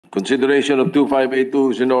Consideration of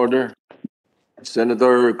 2582 is in order.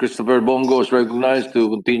 Senator Christopher Bongo is recognized to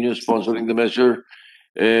continue sponsoring the measure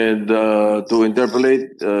and to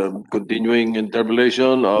interpolate, continuing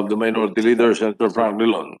interpolation of the Minority Leader, Senator Frank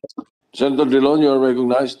Drilon. Senator Drilon, you are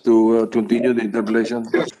recognized to continue the interpolation.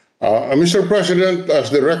 Mr. President,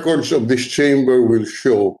 as the records of this chamber will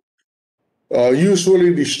show,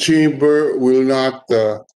 usually this chamber will not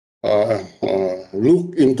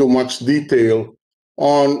look into much detail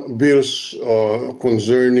on bills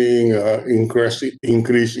concerning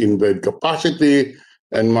increase in bed capacity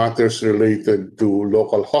and matters related to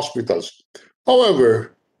local hospitals.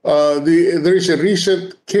 However, there is a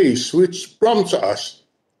recent case which prompts us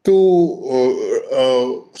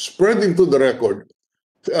to spread into the record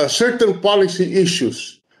certain policy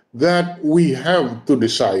issues that we have to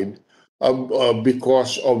decide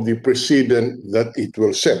because of the precedent that it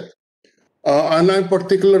will set. And I'm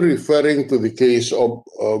particularly referring to the case of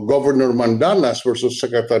Governor Mandanas versus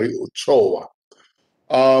Secretary Ochoa.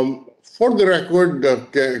 For the record,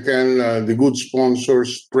 can the good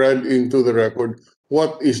sponsors spread into the record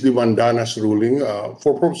what is the Mandanas ruling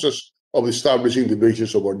for purposes of establishing the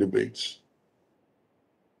basis of our debates?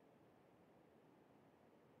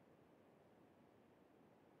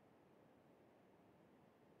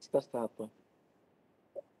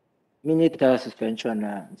 Minute suspension,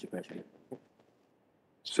 Mr. President.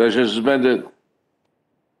 Session suspended.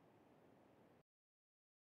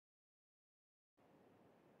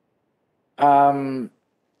 On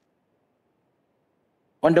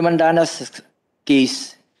the Mandanas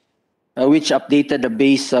case, which updated the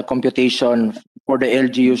base computation for the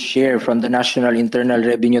LGU share from the national internal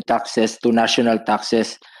revenue taxes to national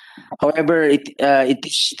taxes. However, it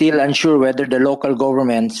is still unsure whether the local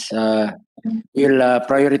governments will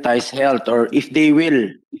prioritize health or if they will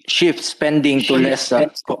shift spending to less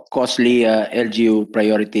costly LGU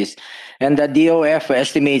priorities. And the DOF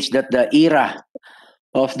estimates that the era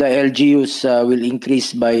of the LGUs will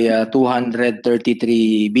increase by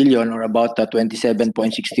 233 billion or about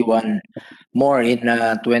 27.61 more in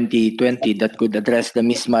 2020 that could address the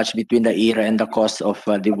mismatch between the era and the cost of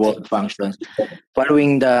the work functions.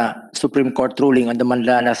 Following the Supreme Court ruling on the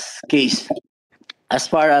Mandanas case, as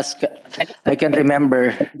far as I can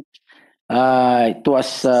remember, it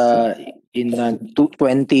was in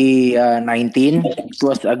 2019, it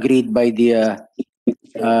was agreed by the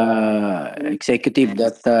executive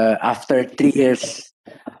that after 3 years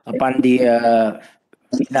upon the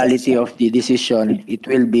finality of the decision, it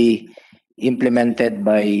will be implemented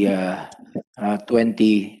by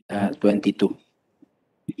 2022.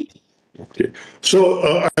 Okay. So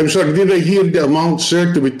I'm sorry, did I hear the amount,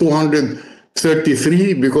 sir, to be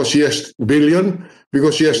 233 billion?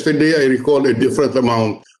 Because yesterday I recall a different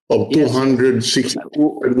amount of 260.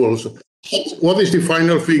 What is the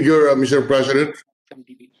final figure, Mr. President?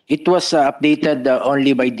 It was updated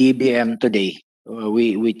only by DBM today.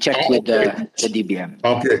 We checked with the DBM.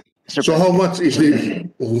 Okay. So how much is the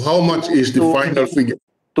final figure?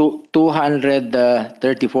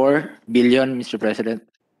 234 billion, Mr. President.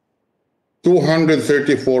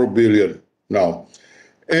 234 billion now,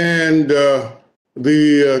 and the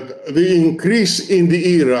increase in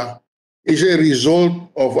the ERA is a result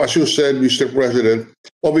of, as you said, Mr. President,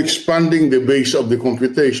 of expanding the base of the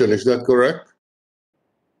computation. Is that correct?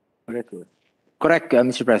 Correct,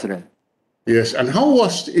 Mr. President. Yes, and how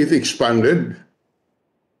was it expanded?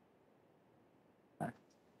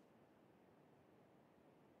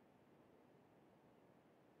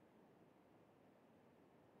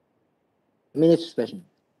 Minute suspension.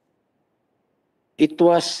 It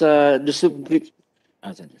was the Supreme.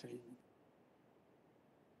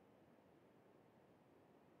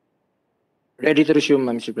 Ready to resume,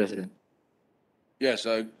 Mr. President. Yes,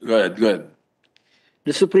 go ahead.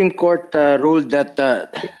 The Supreme Court ruled that the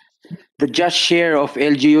just share of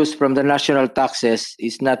LGUs from the national taxes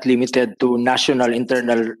is not limited to national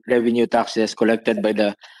internal revenue taxes collected by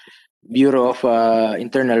the Bureau of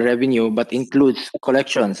Internal Revenue, but includes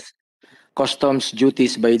collections, customs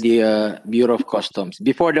duties by the Bureau of Customs.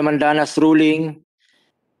 Before the Mandanas ruling,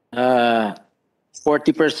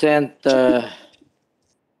 40%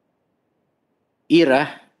 ERA,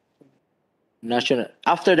 national.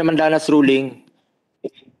 After the Mandanas ruling,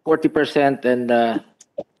 40% and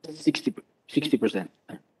 60%.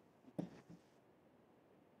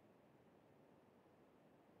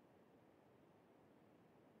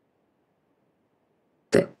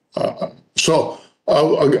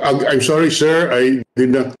 I'm sorry, sir, I did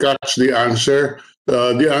not catch the answer.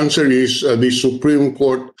 The answer is the Supreme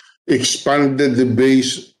Court expanded the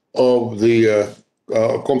base of the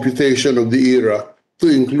computation of the ERA to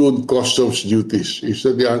include customs duties. Is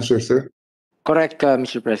that the answer, sir? Correct,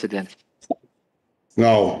 Mr. President.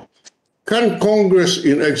 Now, can Congress,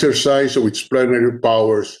 in exercise of its plenary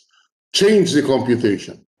powers, change the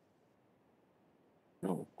computation?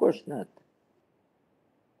 No, of course not.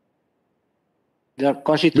 The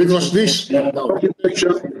Constitution. Because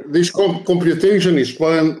this computation is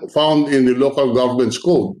found in the local government's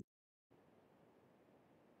code.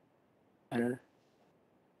 Ano?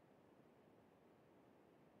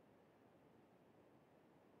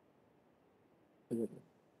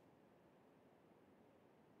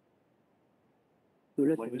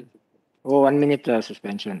 Oh, 1 minute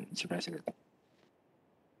suspension, Mr. President.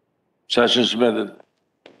 Session suspended.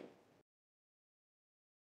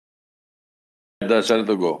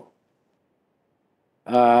 Senator Go.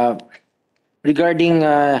 Regarding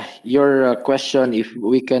your question, if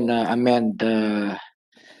we can amend the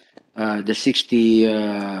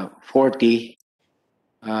 60-40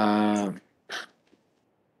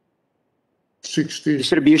 60.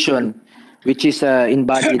 distribution, which is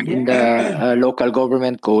embodied in the local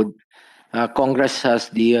government code, Congress has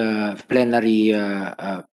the plenary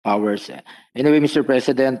powers. Anyway, Mr.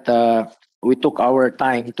 President, we took our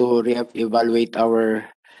time to re-evaluate our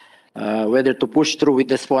whether to push through with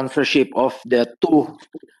the sponsorship of the two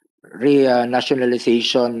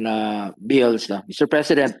renationalization bills. Mr.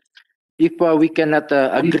 President, if we cannot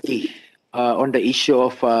agree on the issue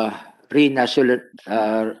of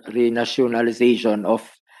renationalization of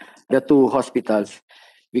the two hospitals,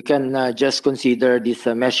 we can just consider these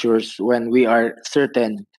measures when we are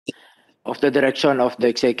certain of the direction of the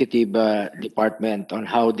executive department on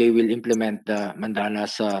how they will implement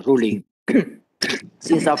Mandana's ruling.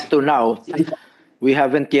 Since up to now, we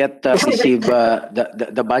haven't yet received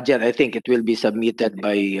the budget. I think it will be submitted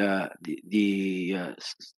by the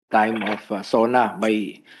time of SONA,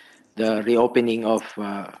 by the reopening of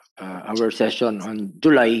our session on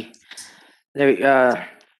July.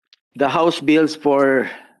 The House bills for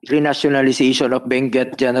renationalization of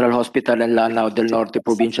Benguet General Hospital and Lanao del Norte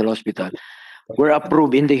Provincial Hospital were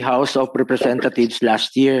approved in the House of Representatives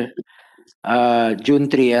last year, June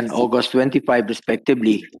 3 and August 25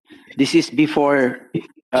 respectively. This is before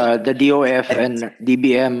the DOF and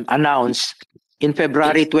DBM announced in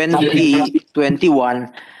February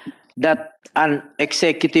 2021 that an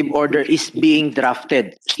executive order is being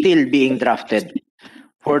drafted, still being drafted,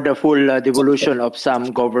 for the full devolution of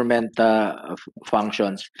some government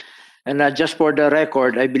functions. And just for the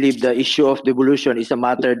record, I believe the issue of devolution is a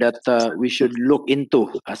matter that we should look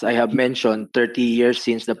into. As I have mentioned, 30 years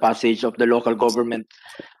since the passage of the Local Government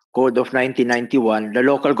Code of 1991, the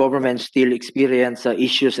local government still experience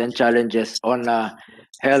issues and challenges on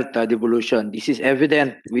health devolution. This is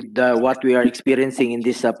evident with what we are experiencing in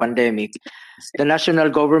this pandemic. The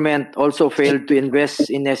national government also failed to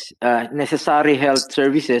invest in necessary health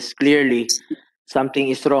services. Clearly, something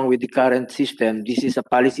is wrong with the current system. This is a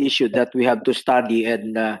policy issue that we have to study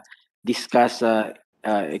and discuss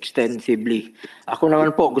extensively. Ako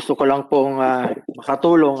naman po, gusto ko lang pong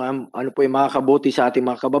makatulong ano po yung makakabuti sa ating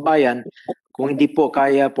mga kababayan. Kung hindi po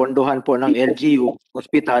kaya pondohan po ng LGU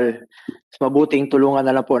hospital, mabuting tulungan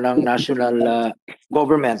na lang po ng national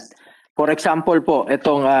government. For example po,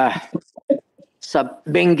 itong sa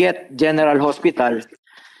Benguet General Hospital,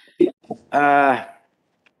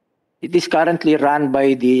 it is currently run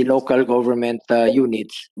by the local government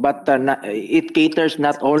units, but it caters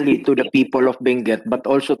not only to the people of Benguet, but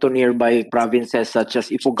also to nearby provinces such as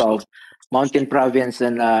Ifugao, Mountain Province,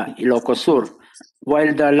 and Ilocos Sur.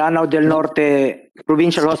 While the Lanao del Norte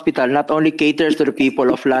Provincial Hospital not only caters to the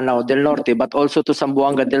people of Lanao del Norte, but also to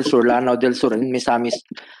Zamboanga del Sur, Lanao del Sur, and Misamis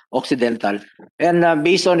Occidental. And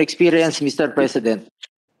based on experience, Mr. President,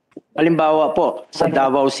 halimbawa po sa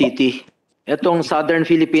Davao City, itong Southern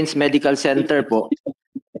Philippines Medical Center po,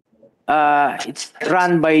 it's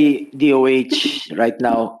run by DOH right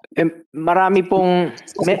now. Marami pong,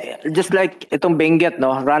 just like itong Benguet,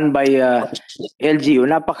 no, run by LGU.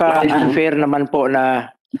 Napaka-unfair naman po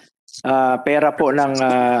na pera po ng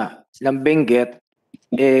Benguet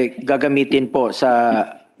gagamitin po sa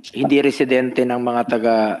hindi residente ng mga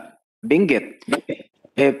taga Benguet.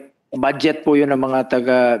 Budget po yun ng mga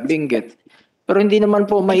taga Benguet. Pero hindi naman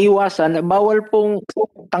po maiwasan, bawal pong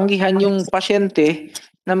tanggihan yung pasyente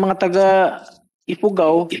ng mga taga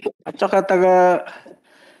Ifugao at saka taga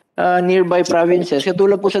nearby provinces.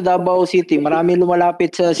 Katulad po sa Davao City, marami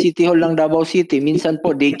lumalapit sa City Hall ng Davao City. Minsan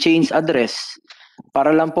po, they change address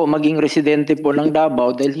para lang po maging residente po ng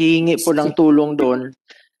Davao dahil hihingi po ng tulong doon.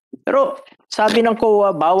 Pero sabi ng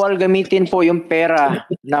COA, bawal gamitin po yung pera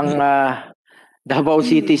ng Davao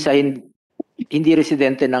City sa hindi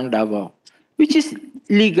residente ng Davao. Which is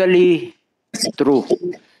legally true.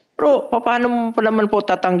 Pero paano mo pa naman po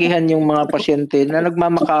tatanggihan yung mga pasyente na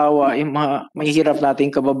nagmamakaawa, yung mga mahihirap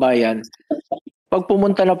nating kababayan? Pag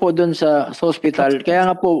pumunta na po doon sa hospital, kaya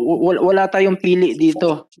nga po wala tayong pili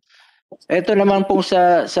dito. Ito naman po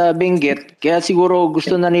sa Benguet, kaya siguro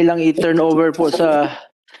gusto na nilang i-turn over po sa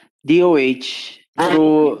DOH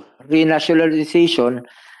through Renationalization,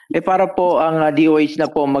 para po ang DOH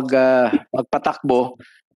na po magpatakbo.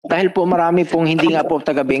 Dahil po marami pong hindi nga po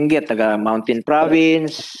taga Benguet, taga Mountain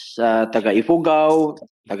Province, taga Ifugao,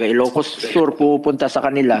 taga Ilocos Sur pupunta sa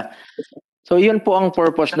kanila. So yun po ang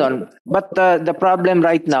purpose nun. But the problem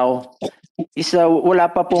right now is wala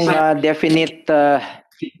pa pong definite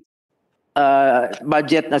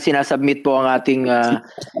budget na sinasubmit po ang ating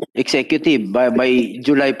executive. By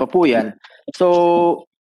July pa po yan. So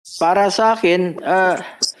para sa akin,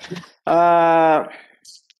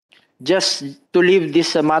 just to leave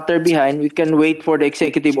this matter behind, we can wait for the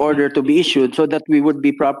executive order to be issued so that we would be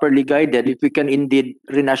properly guided if we can indeed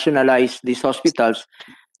renationalize these hospitals,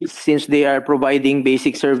 since they are providing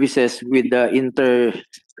basic services with the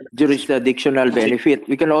interjurisdictional benefit.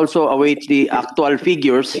 We can also await the actual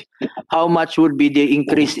figures, how much would be the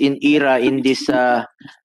increase in IRA in these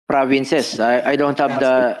provinces. I don't have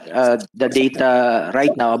the data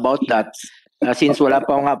right now about that. Since wala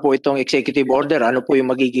pa nga po itong executive order, ano po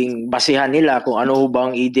yung magiging basihan nila kung ano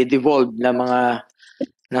bang i-devolve na mga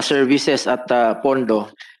services at pondo.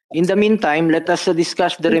 In the meantime, let us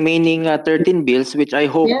discuss the remaining 13 bills, which I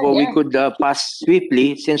hope we could pass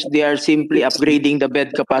swiftly, since they are simply upgrading the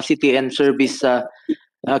bed capacity and service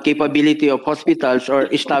capability of hospitals, or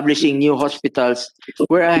establishing new hospitals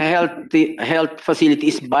where a health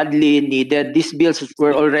facility is badly needed. These bills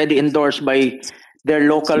were already endorsed by their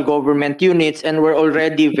local government units and were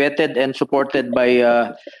already vetted and supported by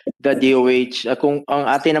the DOH. Kung ang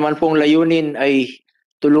atin naman pong layunin ay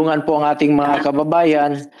tulungan po ang ating mga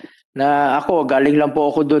kababayan, na ako, galing lang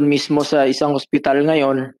po ako doon mismo sa isang hospital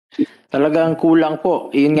ngayon, talagang kulang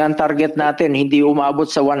po. Yun nga ang target natin, hindi umabot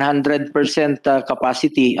sa 100%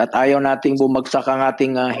 capacity at ayaw nating bumagsak ang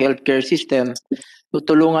ating healthcare system.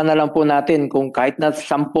 Tutulungan na lang po natin kung kahit na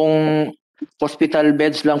 10 hospital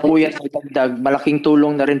beds lang po yan, malaking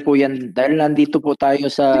tulong na rin po yan. Dahil nandito po tayo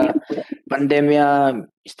sa pandemya,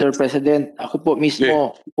 Mr. President, ako po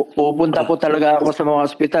mismo, pupunta po talaga ako sa mga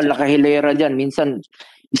hospital, nakahilera dyan. Minsan,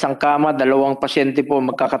 isang kama, 2 pasyente po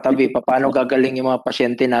magkakatabi. Paano gagaling yung mga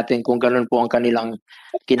pasyente natin kung ganun po ang kanilang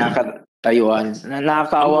kinakatayuan?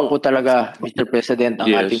 Nakakaawa po talaga, Mr. President, ang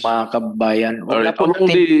ating mga kababayan. Wala po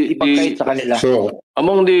natin ipagkait sa kanila.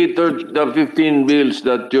 Among the 15 bills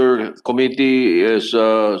that your committee is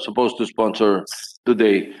supposed to sponsor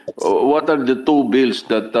today, what are the 2 bills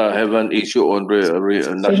that have an issue on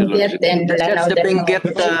nationalization? That's the Benguet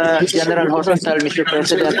General Hospital, Mr.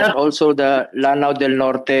 President, and also the Lanao del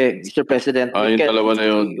Norte, Mr. President. Yung dalawa na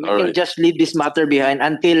yun. We can just leave this matter behind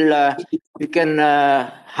until we can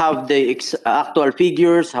have the actual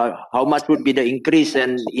figures, how much would be the increase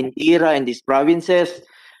in IRA in these provinces.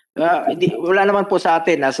 Wala naman po sa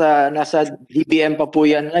atin, nasa DBM pa po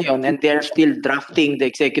yan ngayon, and they're still drafting the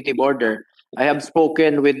executive order. I have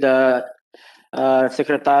spoken with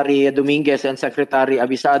Secretary Dominguez and Secretary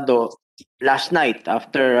Abisado last night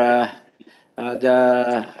after the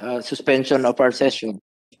suspension of our session.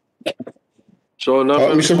 So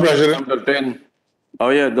now, Mr. President. number 10.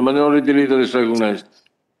 Oh yeah, the minority leader is recognized.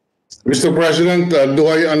 Mr. President, do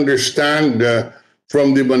I understand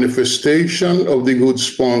from the manifestation of the good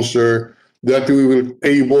sponsor that we will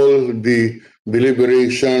table the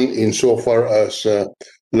deliberation insofar as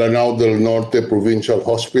Lanao del Norte Provincial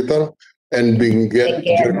Hospital and Benguet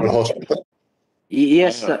General Hospital?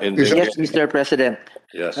 Yes, yes, Mr. President.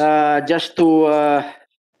 Yes. Just to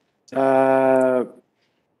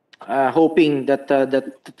hoping that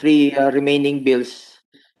the 3 remaining bills,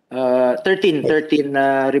 13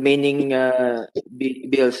 remaining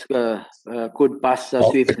bills could pass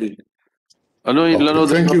swiftly. Ano yung Lanao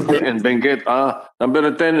del Thank you. Norte and Benguet?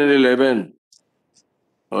 Number 10 and 11.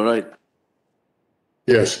 All right.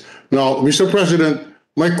 Yes. Now, Mr. President,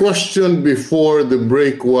 my question before the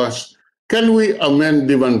break was, can we amend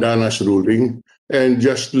the Mandanas ruling and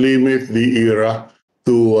just limit the IRA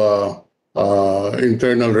to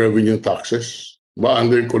internal revenue taxes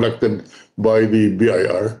under collected by the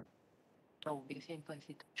BIR?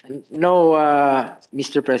 No,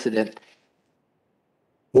 Mr. President.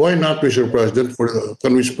 Why not, Mr. President?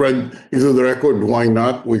 Can we spread into the record? Why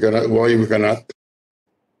not? Why we cannot?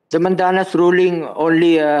 The Mandanas ruling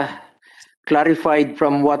only clarified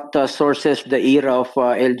from what sources the IRA of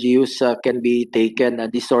LGUs can be taken.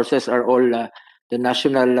 These sources are all the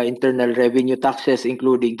national internal revenue taxes,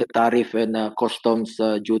 including the tariff and customs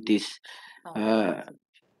duties. Yeah.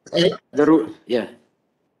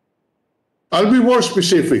 I'll be more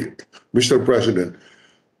specific, Mr. President.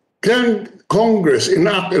 Can Congress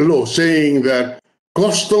enact a law saying that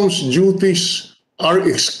customs duties are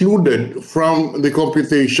excluded from the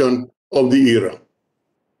computation of the ERA?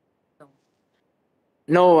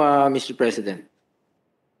 No, Mr. President.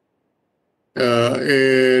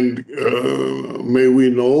 And may we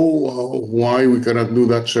know why we cannot do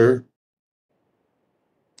that, sir?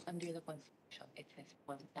 Under the Constitution, it says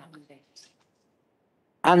one taxes.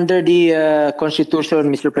 Under the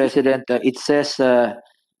Constitution, Mr. President, it says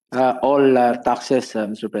all taxes,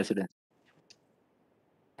 Mr. President,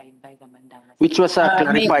 By the Mandanas. which was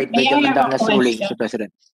clarified by may the I have a Mandanas ruling, question? Mr.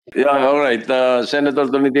 President. Yeah, all right. Senator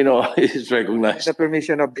Tolentino is recognized. The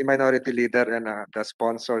permission of the minority leader and the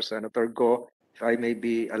sponsor, Senator Go, if I may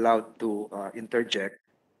be allowed to interject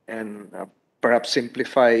and perhaps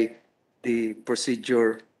simplify the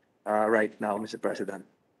procedure right now, Mr. President.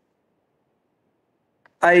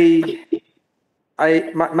 The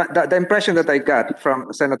impression that I got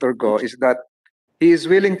from Senator Go is that he is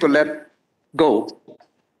willing to let go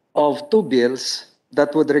of two bills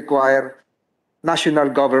that would require national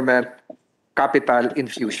government capital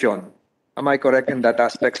infusion. Am I correct in that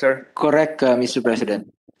aspect, sir? Correct, Mr.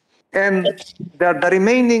 President. And the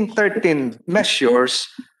remaining 13 measures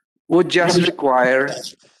would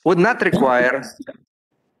not require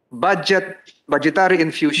budgetary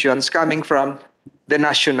infusions coming from the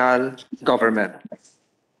national government.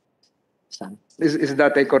 Is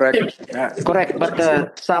that a correct? Correct,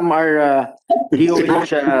 but some are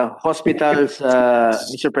DOH hospitals,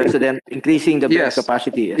 Mr. President, increasing the bed Yes.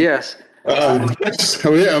 capacity. Yes.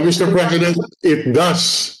 Mr. President, it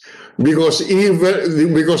does because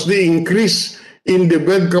the increase in the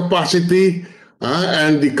bed capacity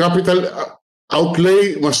and the capital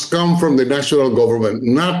outlay must come from the national government,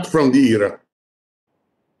 not from the ERA.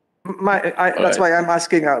 That's why I'm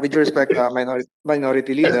asking, with respect,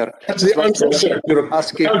 minority leader. That's the answer, sir.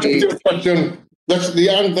 Asking Answer the- your question. That's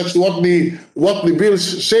what the bills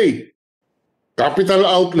say. Capital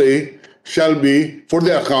outlay shall be for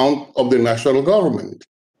the account of the national government.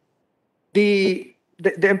 The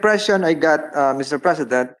impression I got, Mr.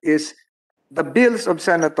 President, is the bills of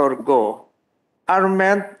Senator Go are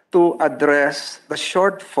meant to address the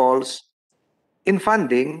shortfalls in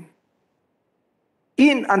funding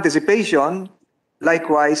in anticipation,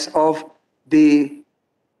 likewise, of the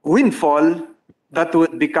windfall that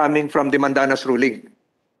would be coming from the Mandanas ruling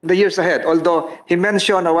in the years ahead. Although he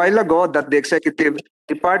mentioned a while ago that the executive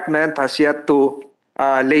department has yet to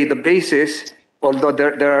lay the basis, although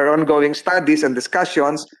there are ongoing studies and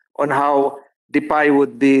discussions on how the pie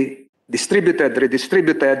would be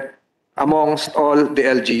redistributed amongst all the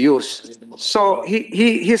LGUs. So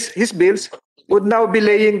his bills would now be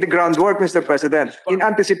laying the groundwork, Mr. President, in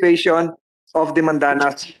anticipation of the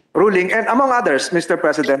Mandanas ruling, and among others, Mr.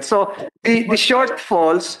 President. So the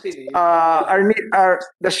shortfalls are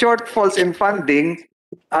the shortfalls in funding,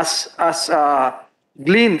 as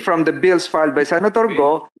gleaned from the bills filed by Senator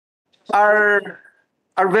Go, are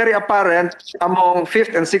very apparent among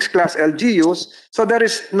 5th and 6th class LGUs. So there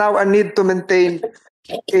is now a need to maintain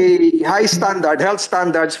a high standard, health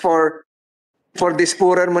standards for these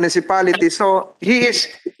poorer municipalities. So he is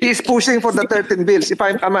pushing for the 13 bills.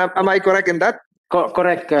 Am I correct in that?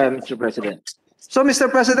 Correct, Mr. President. So, Mr.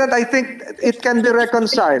 President, I think it can be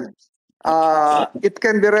reconciled. It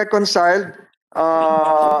can be reconciled.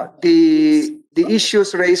 The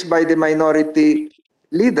issues raised by the minority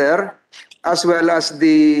leader, as well as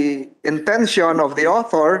the intention of the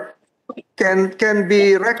author, can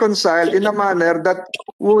be reconciled in a manner that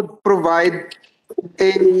would provide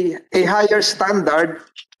a higher standard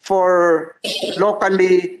for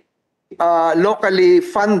locally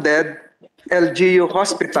funded LGU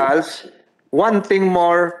hospitals wanting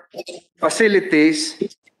more facilities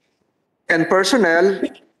and personnel,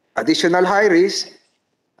 additional hires,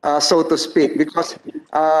 so to speak, because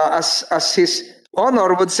as his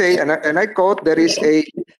honor would say, and I quote, there is a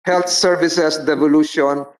health services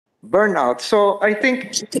devolution burnout. So I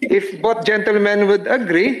think if both gentlemen would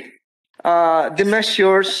agree, the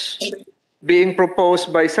measures being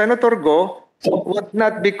proposed by Senator Go would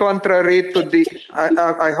not be contrary to the,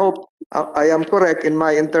 I hope I am correct in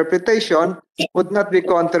my interpretation, would not be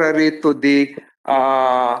contrary to the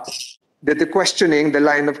questioning, the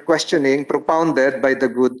line of questioning propounded by the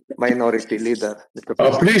good minority leader.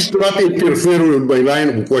 Please do not interfere with my line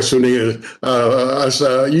of questioning.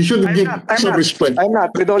 You should give some respect. I'm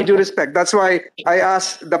not, with all due respect. That's why I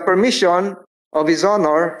asked the permission of his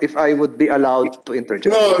honor if I would be allowed to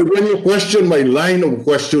interject. No, when you question my line of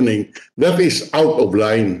questioning, that is out of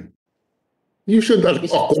line. You should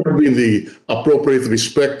accord me the appropriate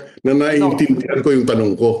respect na naiintindihan ko yung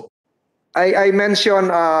tanong ko. I mention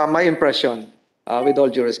my impression with all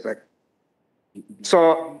due respect.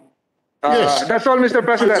 So, Yes. that's all, Mr.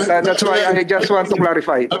 President. That's why I just want to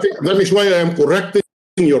clarify. That is why I am correcting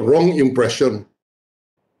your wrong impression.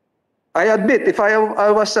 I admit if I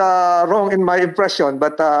was wrong in my impression,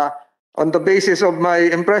 but on the basis of my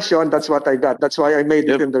impression, that's what I got. That's why I made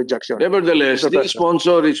this interjection. Nevertheless, Mr. the President.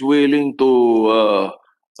 sponsor is willing to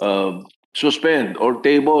suspend or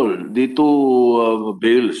table the two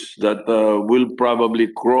bills that will probably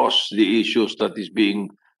cross the issues that is being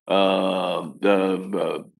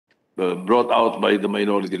brought out by the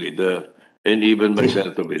minority leader and even by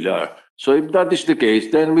Senator Villar. So if that is the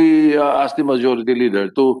case, then we ask the majority leader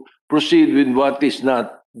to proceed with what is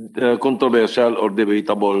not controversial or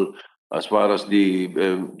debatable as far as the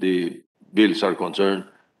bills are concerned,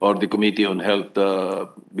 or the Committee on Health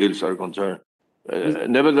bills are concerned.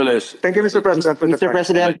 Nevertheless, Thank you, Mr. President. for the Mr. time.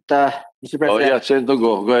 President, Mr. oh President, yeah, Senator,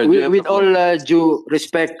 go ahead. with all due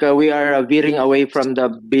respect, we are veering away from the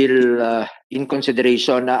bill in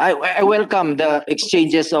consideration. I welcome the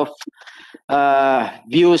exchanges of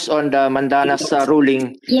views on the Mandanas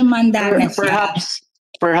ruling. Yung Mandanas.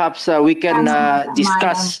 Perhaps we can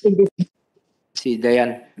discuss. Si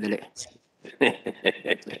Dayan, dali.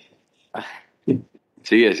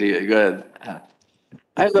 Sige, go ahead.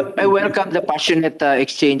 I welcome the passionate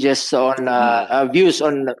exchanges on views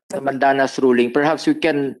on the Mandanas ruling. Perhaps we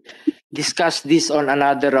can discuss this on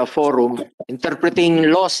another forum.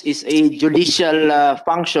 Interpreting laws is a judicial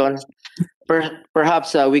function.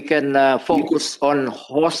 Perhaps we can focus on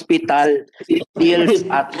hospital bills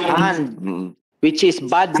at hand, which is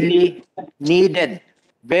badly needed,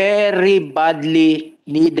 very badly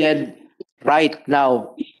needed right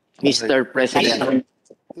now, Mr. President.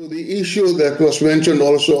 To the issue that was mentioned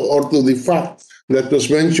also, or to the fact that was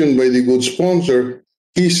mentioned by the good sponsor,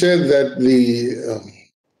 he said that the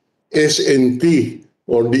SNT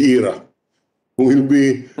or the ERA will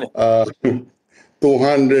be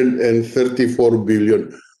 234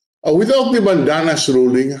 billion. Without the Mandanas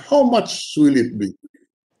ruling, how much will it be?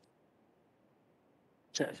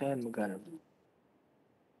 Saan magkano?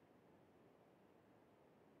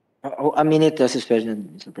 A minute suspension,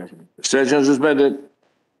 Mr. President. Session suspended.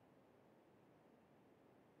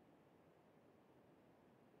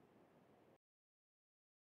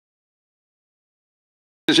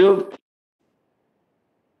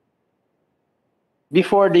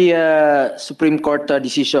 Before the Supreme Court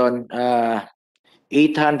decision,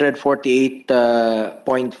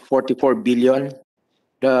 848.44 billion,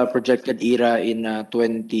 the projected ERA in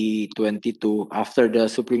 2022. After the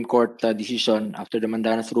Supreme Court decision, after the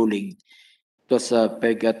Mandanas ruling, it was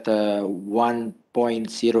pegged at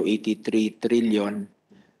 1.083 trillion,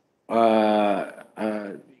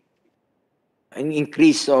 an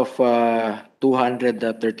increase of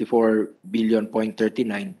 234 billion point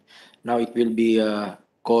 39. Now it will be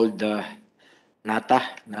called NATA,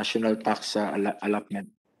 National Tax Allotment.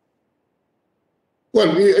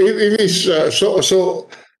 Well, it is so.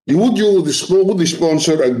 Would the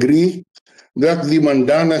sponsor agree that the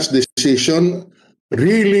Mandanas decision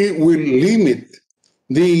really will limit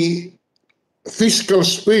the fiscal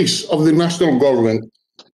space of the national government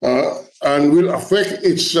and will affect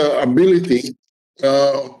its ability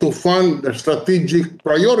to fund the strategic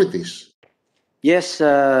priorities? Yes,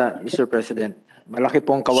 Mr. President. Malaki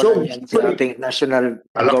pong kawalan yan sa ating national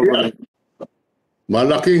government.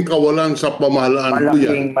 Malaking kawalan sa pamahalaan po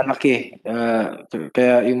yan. Malaki.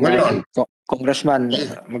 Kaya yung congressman,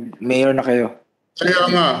 mayor na kayo. Kaya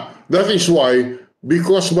nga, that is why,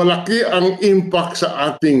 because malaki ang impact sa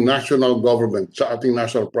ating national government, sa ating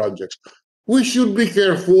national projects, we should be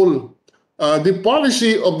careful. The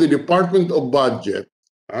policy of the Department of Budget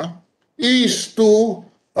is to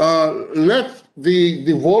let the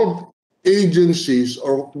devolved agencies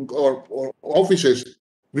or offices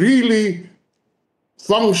really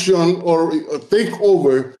function or take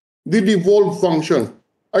over the devolved function.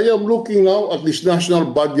 I am looking now at this national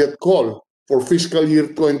budget call for fiscal year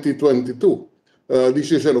 2022.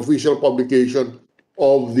 This is an official publication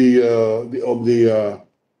of the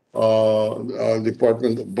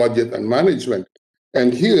Department of Budget and Management,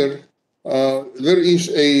 and here there is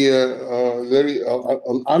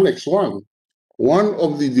on Annex 1. One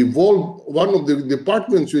of the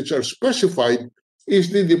departments which are specified is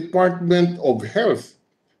the Department of Health,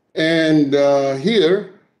 and here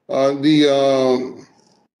the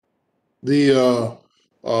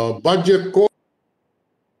budget call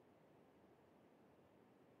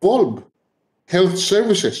involve health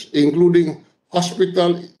services, including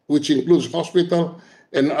hospital, which includes hospital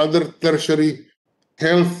and other tertiary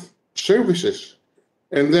health services.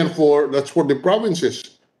 And then that's for the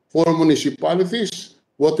provinces. For municipalities,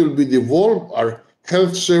 what will be devolved are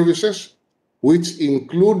health services, which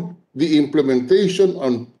include the implementation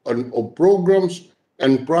of programs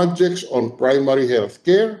and projects on primary health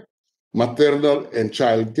care, maternal and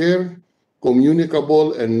child care,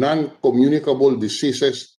 communicable and non-communicable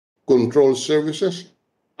diseases control services,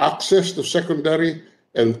 access to secondary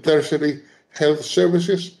and tertiary health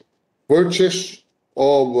services, purchase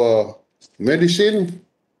of medicine,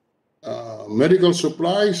 medical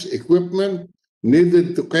supplies, equipment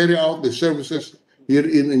needed to carry out the services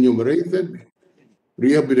herein enumerated,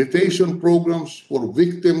 rehabilitation programs for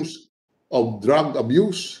victims of drug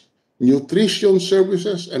abuse, nutrition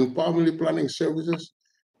services and family planning services,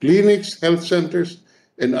 clinics, health centers,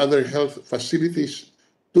 and other health facilities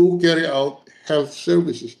to carry out health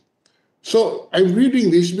services. So I'm reading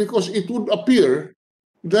this because it would appear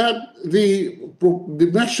that the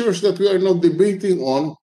measures that we are now debating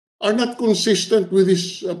on are not consistent with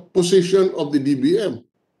this position of the DBM.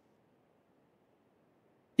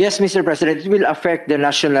 Yes, Mr. President, it will affect the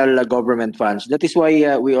national government funds. That is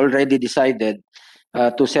why we already decided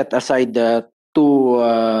to set aside the two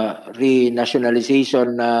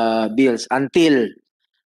renationalization bills until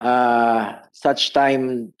such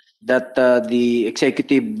time that the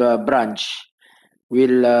executive branch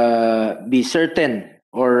will be certain,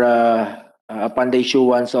 or upon the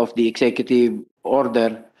issuance of the executive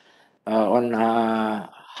order on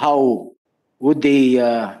how would they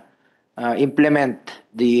implement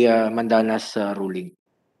the Mandanas ruling.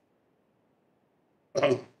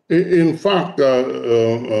 In fact,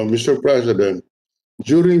 Mr. President,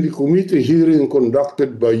 during the committee hearing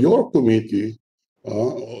conducted by your committee,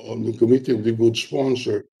 on the Committee of the Good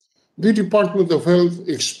Sponsor, the Department of Health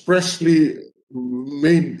expressly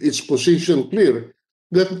made its position clear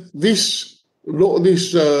that this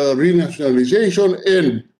renationalization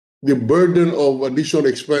and the burden of additional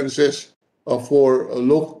expenses for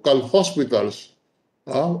local hospitals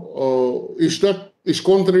is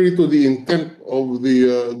contrary to the intent of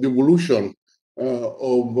the devolution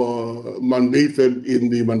mandated in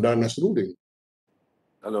the Mandanas ruling.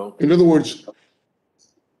 Hello. In other words,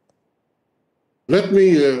 let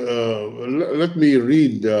me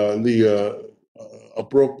read the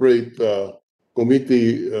appropriate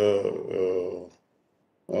committee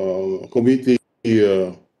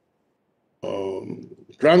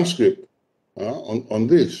transcript on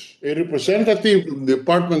this. A representative of the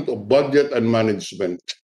Department of Budget and Management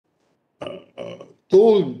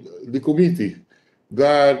told the committee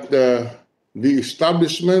that the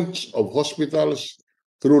establishment of hospitals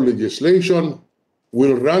through legislation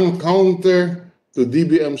will run counter to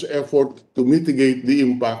DBM's effort to mitigate the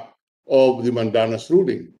impact of the Mandanas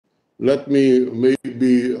ruling. Let me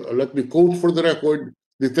quote for the record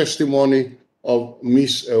the testimony of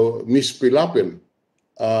Miss Pilapil.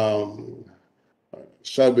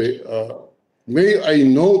 Sabi, may I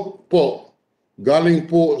note po, galing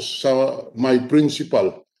po sa my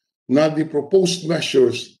principal, na the proposed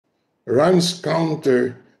measures runs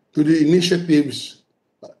counter to the initiatives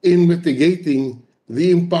in mitigating the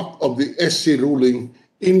impact of the SC ruling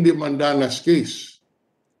in the Mandanas case.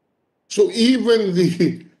 So even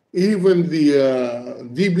the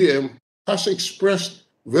DBM has expressed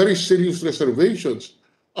very serious reservations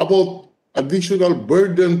about additional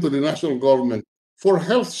burden to the national government for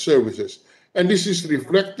health services, and this is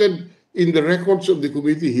reflected in the records of the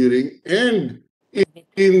committee hearing and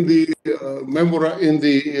in the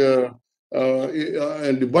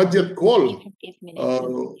budget call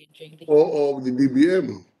of the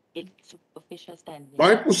DBM.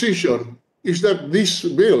 My position is that these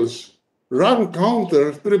bills run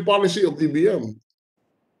counter to the policy of DBM.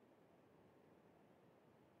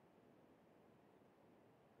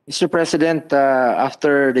 Mr. President,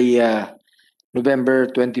 after the November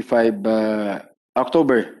 25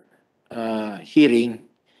 October hearing,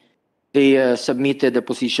 they submitted a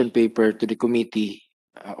position paper to the committee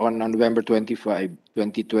on November 25,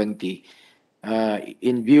 2020.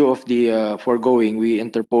 In view of the foregoing, we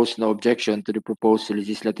interposed no objection to the proposed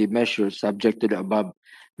legislative measures subject to the above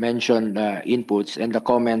mentioned inputs and the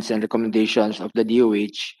comments and recommendations of the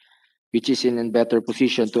DOH, which is in a better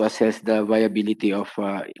position to assess the viability of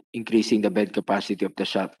increasing the bed capacity of the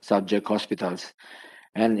subject hospitals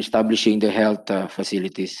and establishing the health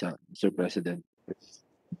facilities, Mr. President.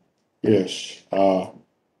 Yes.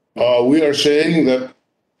 We are saying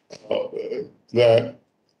that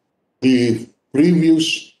the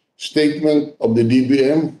previous statement of the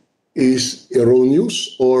DBM is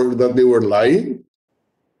erroneous or that they were lying?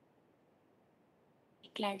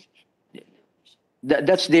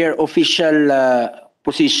 That's their official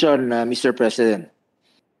position, Mr. President.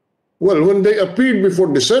 Well, when they appeared before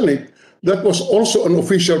the Senate, that was also an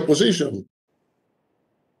official position.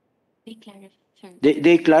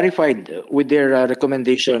 They clarified with their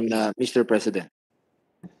recommendation, Mr. President.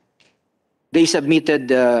 They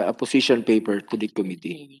submitted a position paper to the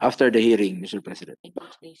committee after the hearing, Mr. President.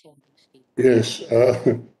 Yes.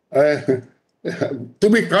 To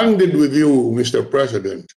be candid with you, Mr.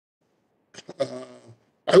 President,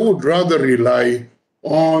 I would rather rely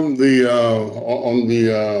on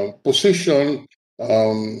the position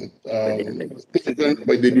taken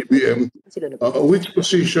by the DBM, which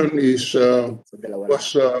position is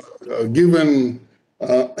was given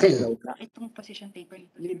without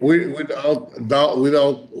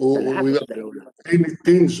any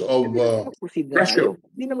tinge of pressure.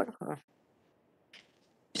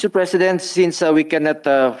 Mr. President, since we cannot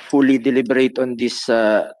fully deliberate on this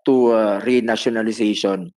two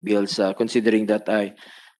renationalization bills, considering that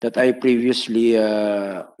I previously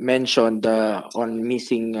mentioned on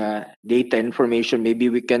missing data information, maybe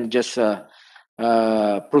we can just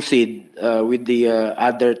proceed with the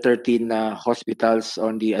other 13 hospitals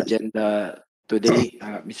on the agenda today,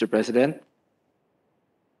 Mr. President.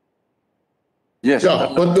 Yes. Yeah,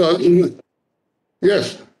 but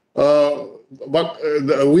yes, but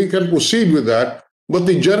we can proceed with that. But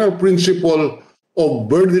the general principle of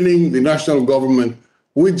burdening the national government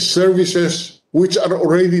with services which are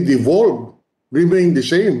already devolved remain the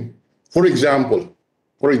same. For example,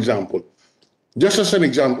 just as an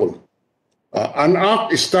example, an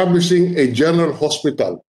act establishing a general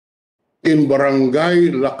hospital in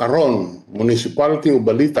Barangay Lacaron, Municipality of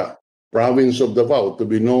Balita, Province of Davao, to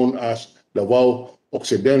be known as Davao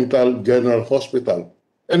Occidental General Hospital,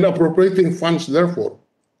 and appropriating funds therefore.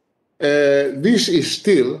 This is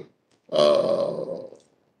still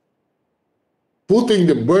putting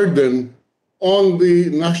the burden on the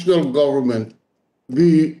national government,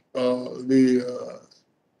 the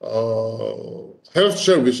health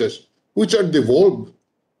services which are devolved.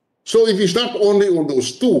 So it is not only on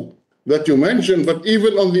those two that you mentioned, but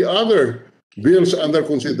even on the other bills under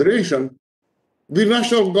consideration, the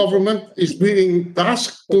national government is being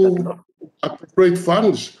tasked to appropriate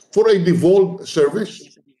funds for a devolved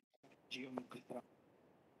service.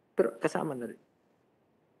 Pero kasama na rin.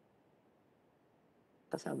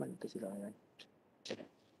 Kasama nito sila ngayon.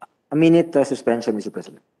 A minute suspension, Mr.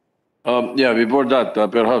 President. Yeah, before that,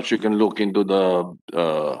 perhaps you can look into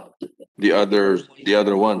the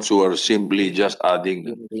other ones who are simply just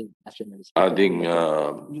adding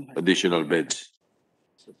additional beds.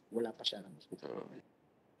 Wala pa siya.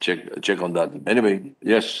 Check on that. Anyway,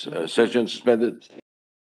 yes, session suspended.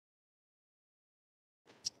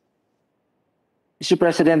 Mr.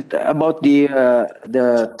 President, about the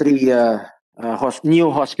three new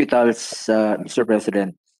hospitals, Mr.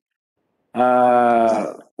 President,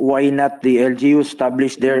 why not the LGU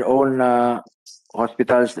establish their own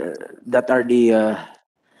hospitals? That are the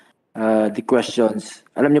questions.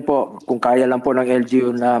 Alam niyo po, kung kaya lang po ng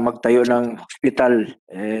LGU na magtayo ng hospital,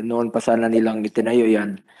 noon pa sana nilang itinayo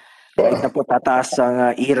yan. Kahit na po tataas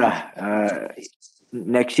ang IRA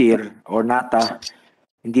next year or NATA,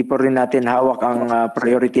 hindi po rin natin hawak ang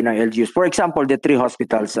priority ng LGUs. For example, the three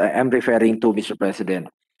hospitals I'm referring to, Mr. President.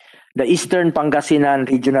 The Eastern Pangasinan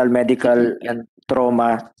Regional Medical and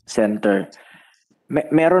Trauma Center.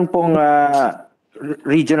 Meron pong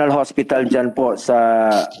regional hospital dyan po sa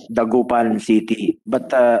Dagupan City. But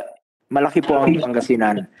malaki po ang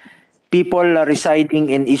Pangasinan. People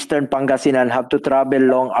residing in Eastern Pangasinan have to travel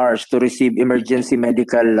long hours to receive emergency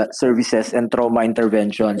medical services and trauma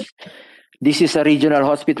interventions. This is a regional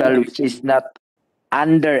hospital which is not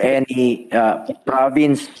under any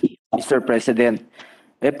province, Mr. President.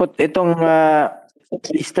 Itong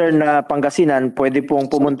Eastern Pangasinan, pwede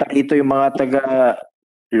pong pumunta rito yung mga taga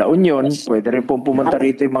La Union, pwede rin pong pumunta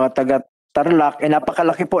rito yung mga taga Tarlac.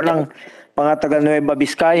 Napakalaki po ng mga taga Nueva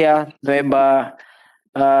Vizcaya, Nueva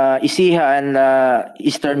Ecija and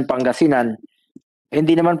Eastern Pangasinan.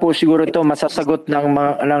 Hindi naman po siguro ito masasagot ng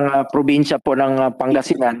probinsya po ng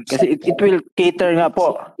Pangasinan kasi it will cater nga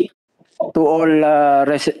po to all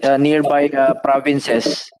nearby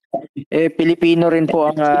provinces. Pilipino rin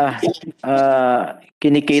po ang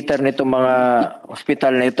kinikater nito mga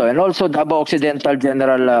hospital na ito. And also Davao Occidental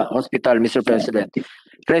General Hospital, Mr. President.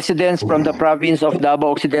 Residents from the province of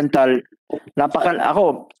Davao Occidental,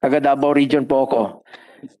 ako, taga Davao region po ako,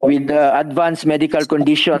 with advanced medical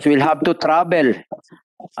conditions will have to travel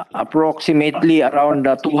approximately around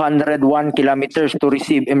 201 kilometers to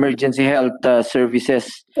receive emergency health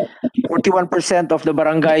services. 41% of the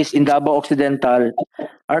barangays in Davao Occidental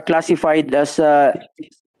are classified as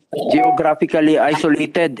geographically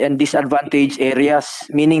isolated and disadvantaged areas,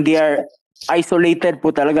 meaning they are isolated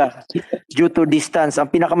po talaga due to distance. Ang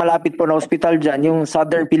pinakamalapit po na hospital dyan, yung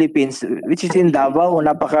Southern Philippines, which is in Davao,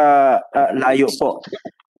 napaka layo po.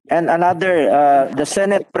 And another, the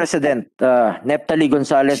Senate President, Neptali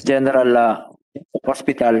Gonzalez General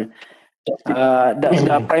Hospital,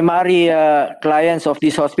 the primary clients of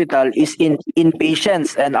this hospital is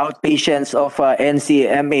inpatients and outpatients of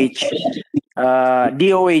NCMH,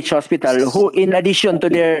 DOH hospital, who in addition to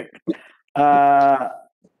their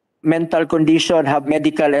mental condition have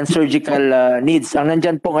medical and surgical needs. Ang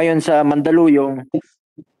nandyan po ngayon sa Mandaluyong,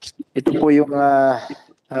 ito po yung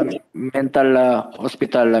mental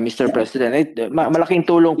hospital, Mr. President. Malaking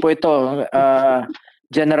tulong po ito.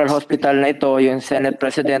 General Hospital na ito, yung Senate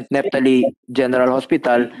President Neptali General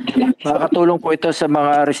Hospital. Makakatulong po ito sa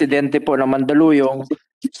mga residente po ng Mandaluyong,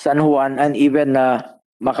 San Juan, and even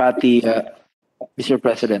Makati, Mr.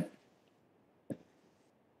 President.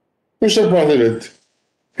 Mr. President,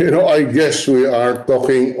 I guess we are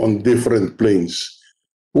talking on different planes.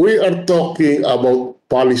 We are talking about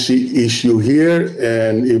policy issue here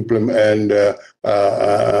and implement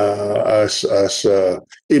as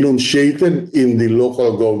enunciated in the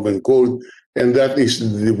local government code, and that is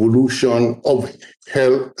the devolution of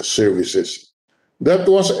health services. That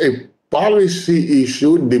was a policy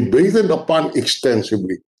issue debated upon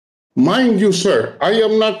extensively. Mind you, sir, I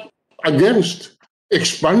am not against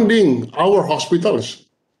expanding our hospitals.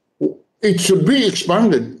 It should be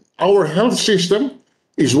expanded. Our health system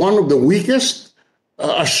is one of the weakest,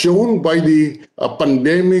 as shown by the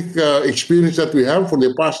pandemic experience that we have for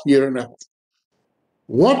the past year and a half.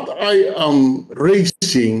 What I am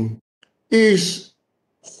raising is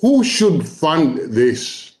who should fund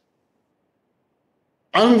this?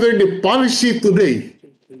 Under the policy today,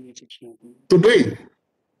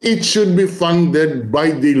 it should be funded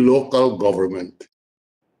by the local government.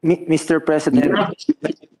 Mr. President,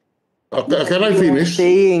 can I finish?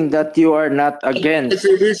 saying that you are not against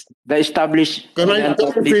the establishment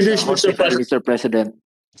of this hospital, Mr. President.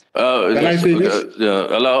 Can I finish?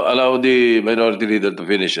 Allow the minority leader to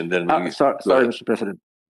finish and then we Sorry, Mr. President.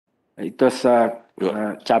 It was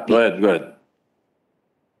choppy. Go ahead.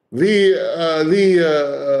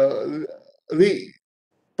 The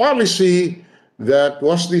policy that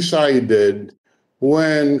was decided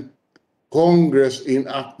when Congress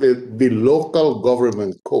enacted the local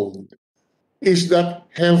government code is that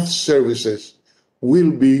health services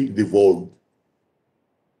will be devolved.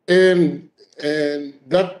 And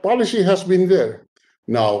that policy has been there.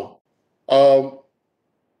 Now,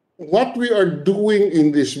 what we are doing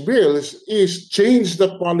in these bills is change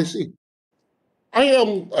that policy. I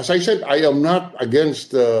am, as I said, I am not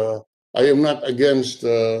against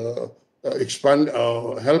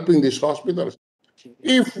helping these hospitals.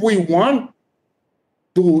 If we want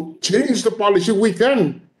to change the policy, we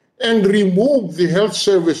can, and remove the health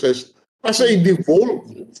services as a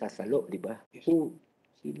devolved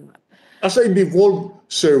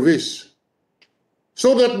service,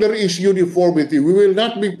 so that there is uniformity. We will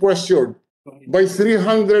not be pressured by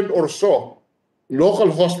 300 or so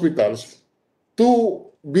local hospitals to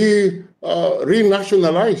be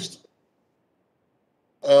renationalized,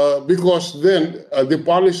 because then the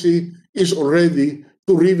policy is already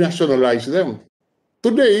to renationalize them.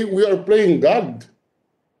 Today, we are playing God.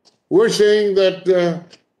 We're saying that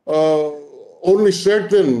only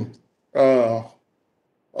certain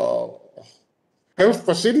health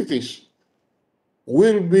facilities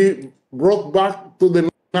will be brought back to the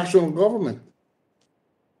national government,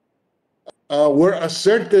 whereas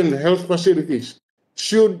certain health facilities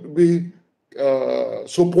should be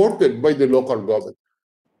supported by the local government.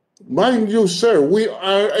 Mind you, sir,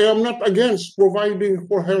 I am not against providing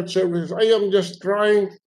for health services. I am just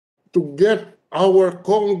trying to get our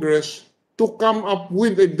Congress to come up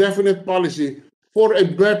with a definite policy for a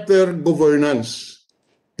better governance.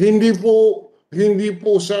 Hindi po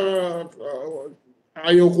sa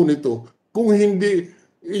ayaw ko nito. Kung hindi,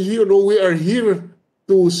 we are here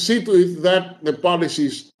to see to it that the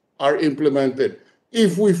policies are implemented.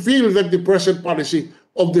 If we feel that the present policy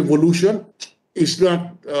of devolution is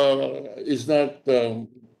not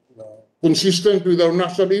consistent with our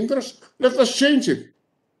national interest, let us change it.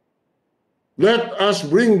 Let us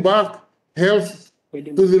bring back health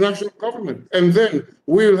to the national government, and then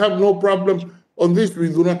we will have no problem on this. We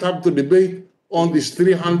do not have to debate on these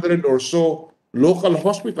 300 or so local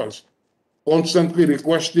hospitals constantly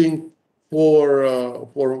requesting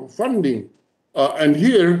for funding. And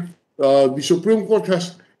here, the Supreme Court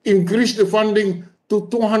has increased the funding to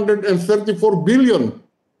 234 billion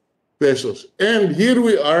pesos. And here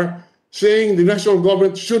we are saying the national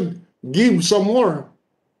government should give some more.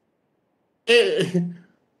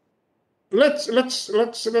 Let's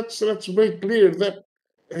make clear that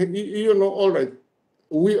all right,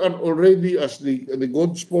 we are already, as the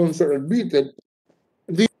good sponsor admitted,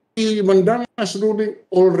 the Mandanas ruling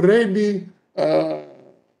already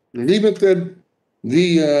limited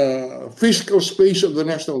the fiscal space of the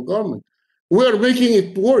national government. We are making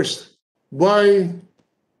it worse by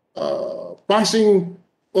passing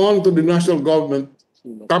on to the national government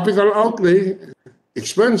capital outlay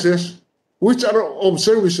expenses which are of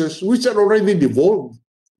services which are already devolved.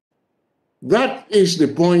 That is the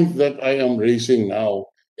point that I am raising now.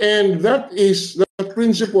 And that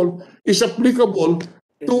principle is applicable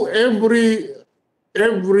to every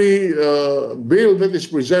bill that is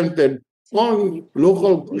presented on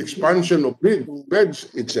local expansion of beds,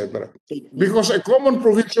 etc. Because a common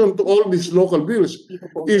provision to all these local bills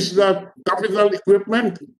is that capital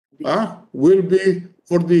equipment will be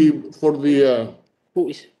for the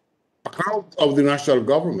account of the national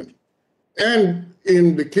government. And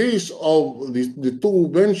in the case of the two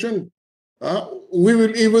mentioned, we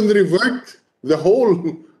will even revert the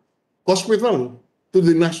whole hospital to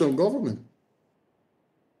the national government.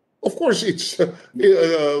 Of course, it's this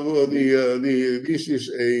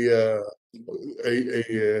is a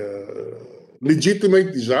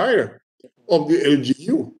legitimate desire of the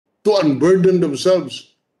LGU to unburden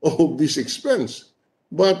themselves of this expense.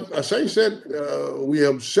 But as I said, we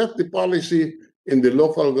have set the policy in the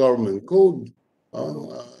local government code,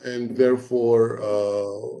 and therefore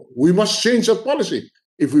we must change that policy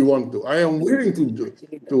if we want to. I am willing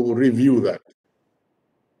to review that.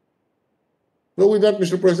 So with that,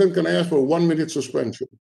 Mr. President, can I ask for 1 minute suspension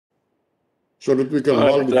so that we can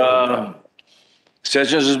hold the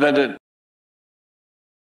Session suspended.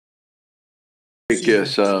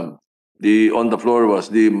 Yes, on the floor was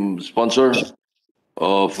the sponsor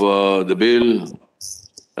of the bill,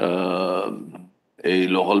 a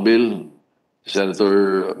local bill,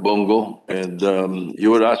 Senator Bongo, and you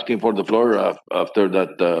were asking for the floor after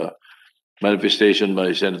that manifestation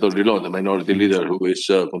by Senator Drilon, the minority leader, who is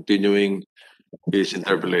continuing his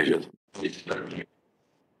interpellation.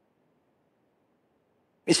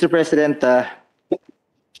 Mr. President,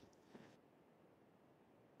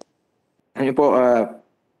 ano po,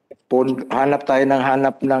 hanap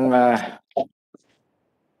ng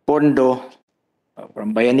pondo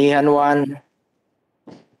from Bayanihan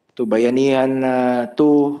 1 to Bayanihan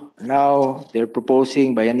 2. Now they're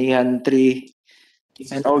proposing Bayanihan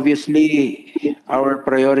 3. And obviously, our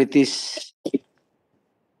priorities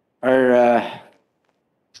are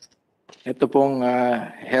ito pong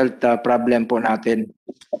health problem po natin.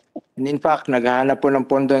 And in fact, naghahanap po ng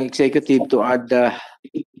pondo ang executive to add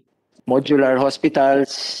modular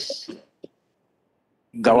hospitals.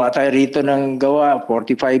 Gawa tayo rito ng gawa,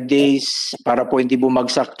 45 days para po hindi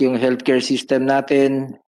bumagsak yung healthcare system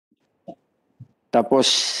natin. Tapos,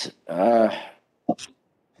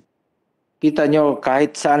 kita nyo,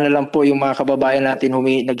 kahit saan na lang po yung mga kababayan natin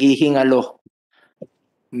naghihingalo,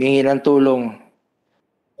 humingi ng tulong.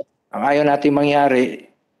 Ang ayaw natin mangyari,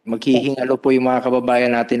 maghihingalo po yung mga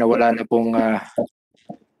kababayan natin na wala na pong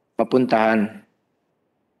mapuntahan.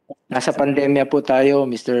 Nasa pandemya po tayo,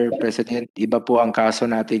 Mr. President. Iba po ang kaso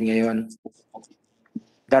natin ngayon.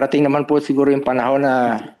 Darating naman po siguro yung panahon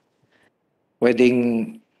na pwedeng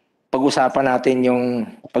pag-usapan natin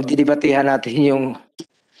pagdidebatehan natin yung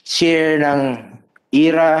share ng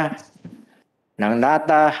IRA, ng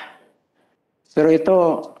NATA. Pero ito,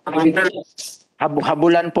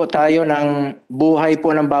 habulan po tayo ng buhay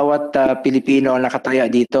po ng bawat Pilipino nakataya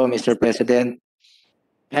dito, Mr. President.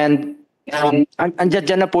 And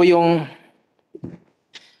andyan na po yung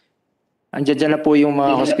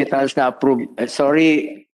mga hospitals na approved.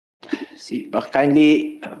 Sorry,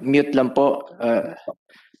 kindly mute lang po.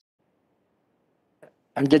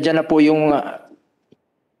 Andyan na po yung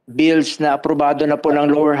bills na aprobado na po ng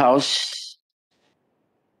lower house.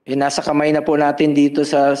 Nasa kamay na po natin dito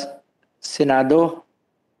sa Senado.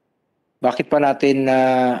 Bakit pa natin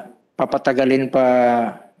papatagalin pa,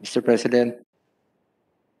 Mr. President?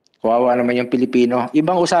 Kawawa naman yung Pilipino.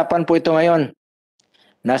 Ibang usapan po ito ngayon.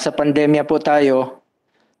 Nasa pandemya po tayo.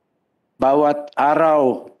 Bawat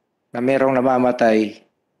araw na merong namamatay,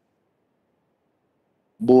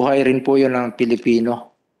 buhay rin po yun ng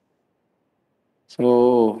Pilipino.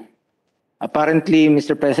 So, apparently,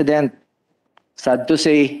 Mr. President, sad to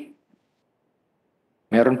say,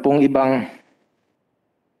 meron pong ibang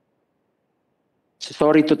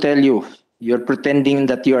Sorry to tell you, you're pretending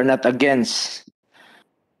that you are not against,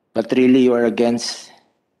 but really you are against.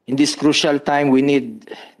 In this crucial time, we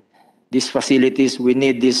need these facilities, we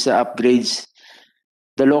need these upgrades.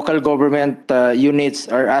 The local government units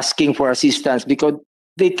are asking for assistance because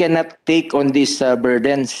they cannot take on these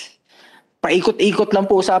burdens. Paikot-ikot lang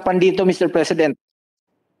po usapan dito, Mr. President.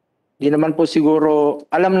 Di naman po siguro,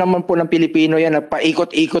 alam naman po ng Pilipino yan na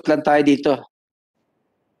paikot-ikot lang tayo dito.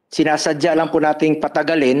 Sinasadya lang po nating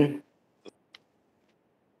patagalin.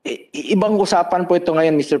 Ibang usapan po ito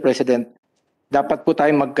ngayon, Mr. President. Dapat po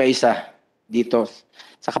tayong magkaisa dito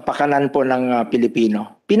sa kapakanan po ng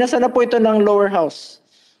Pilipino. Pinasa na po ito ng lower house.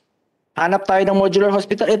 Hanap tayo ng modular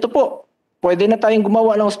hospital. Ito po, pwede na tayong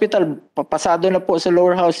gumawa ng hospital. Papasado na po sa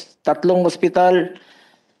lower house. 3 hospital.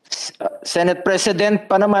 Senate President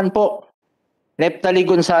pa naman po. Neptali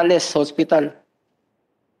Gonzales Hospital.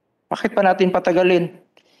 Bakit pa natin patagalin?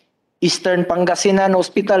 Eastern Pangasinan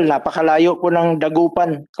Hospital, napakalayo po ng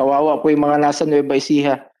Dagupan. Kawawa po yung mga nasa Nueva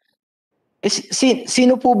Ecija.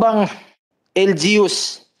 Sino po bang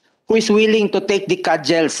LGUs who is willing to take the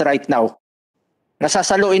cudgels right now?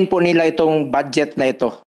 Nasasaluin po nila itong budget na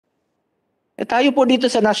ito. Tayo po dito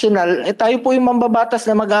sa national, tayo po yung mambabatas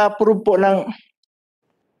na mag-approve po ng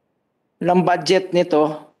budget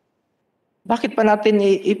nito. Bakit pa natin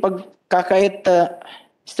ipagkakait,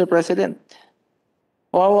 Mr. President?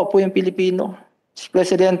 Kawawa po yung Pilipino. Mr.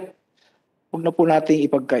 President, huwag na po natin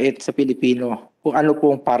ipagkait sa Pilipino kung ano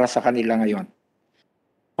po para sa kanila ngayon.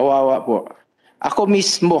 Kawawa po. Ako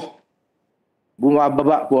mismo,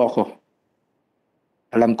 bumababa po ako.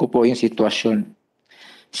 Alam ko po yung sitwasyon.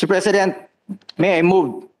 Mr. President, may I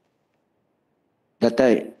move that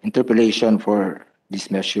the interpellation for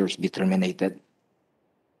these measures be terminated?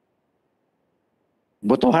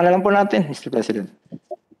 Botohan na lang po natin, Mr. President.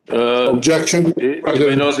 Objection.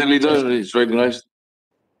 Minority Leader is recognized.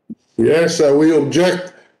 Yes, we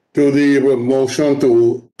object to the motion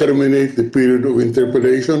to terminate the period of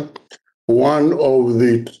interpellation. One of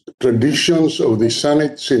the traditions of the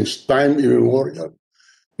Senate since time immemorial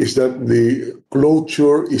is that the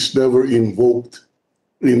cloture is never invoked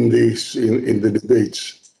in the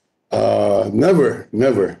debates. Never.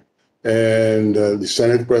 And the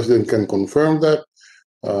Senate President can confirm that,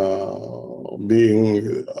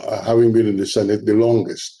 having been in the Senate the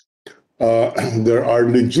longest. There are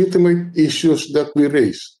legitimate issues that we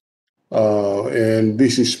raise, and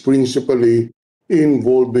this is principally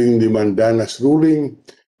involving the Mandanas ruling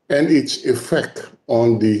and its effect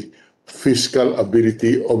on the fiscal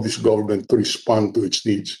ability of this government to respond to its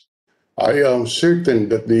needs. I am certain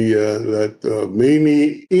that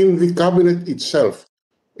many in the cabinet itself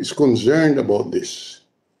is concerned about this.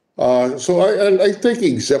 So I take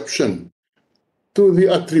exception to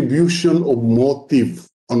the attribution of motive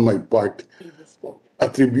on my part,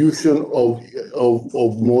 attribution of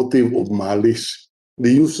motive of malice.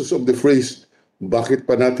 The uses of the phrase, bakit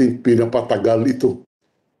pa natin pinapatagal ito?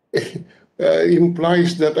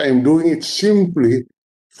 Implies that I am doing it simply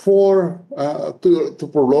to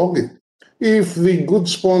prolong it. If the good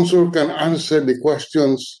sponsor can answer the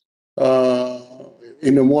questions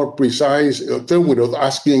in a more precise term without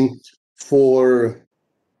asking for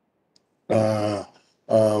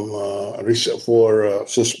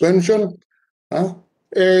suspension,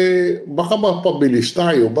 baka mapabilis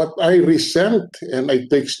tayo. But I resent and I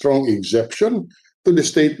take strong exception to the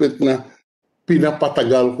statement na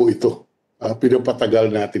pinapatagal ko ito.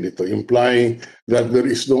 Pinapatagal natin ito, implying that there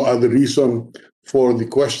is no other reason for the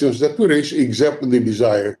questions that we raise except the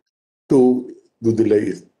desire to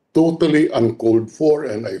delay it. Totally uncalled for,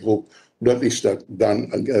 and I hope that is not done,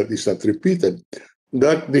 is not repeated.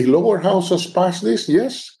 That the lower house has passed this,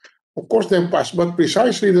 yes, of course they have passed, but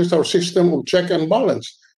precisely this is our system of check and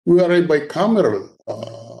balance. We are a bicameral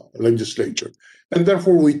legislature, and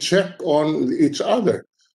therefore we check on each other.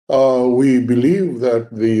 We believe that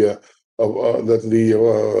the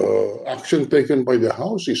action taken by the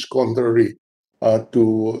House is contrary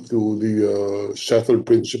to the settled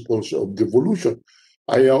principles of devolution.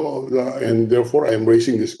 And therefore I am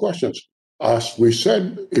raising these questions. As we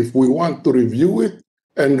said, if we want to review it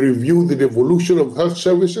and review the devolution of health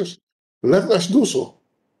services, let us do so.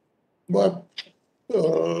 But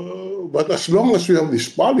as long as we have this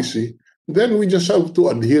policy, then we just have to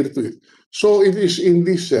adhere to it. So it is in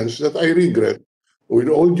this sense that I regret, with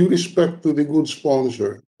all due respect to the good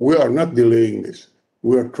sponsor, we are not delaying this.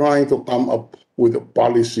 We are trying to come up with a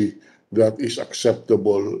policy that is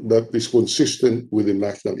acceptable, that is consistent with the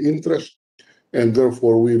national interest, and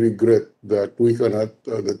therefore we regret that we cannot,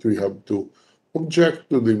 that we have to object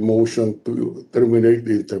to the motion to terminate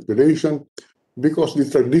the interpellation, because the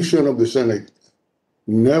tradition of the Senate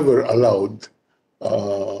never allowed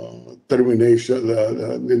termination,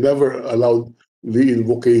 they never allowed the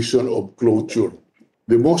invocation of cloture.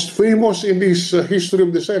 The most famous in this history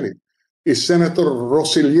of the Senate is Senator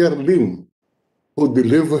Roselier Lim, who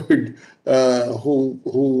delivered, who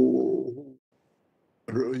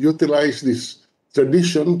utilized this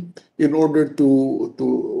tradition in order to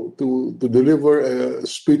deliver a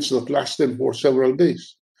speech that lasted for several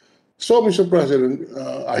days. So, Mr. President,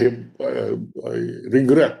 I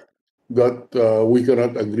regret that we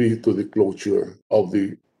cannot agree to the closure of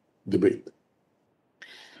the debate.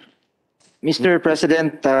 Mr.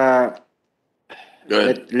 President, Go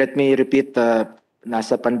ahead. let me repeat,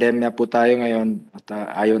 nasa pandemya po tayo ngayon at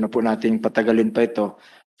ayaw na po nating patagalin pa ito.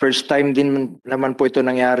 First time din naman po ito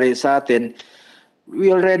nangyari sa atin. We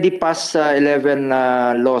already passed 11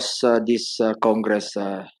 laws this Congress.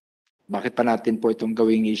 Bakit pa natin po itong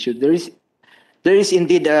gawing issue? There is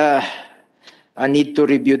indeed a need to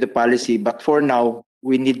review the policy, but for now,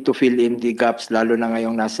 we need to fill in the gaps, lalo na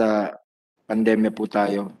ngayong nasa pandemya po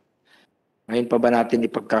tayo. Ngayon pa ba natin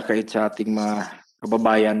ipagkakait sa ating mga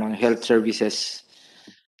kababayan ng health services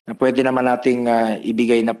na pwede naman nating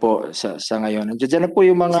ibigay na po sa ngayon? Andiyan na po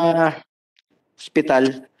yung mga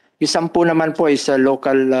hospital. Yung 10 naman po is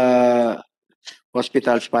local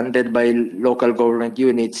hospitals funded by local government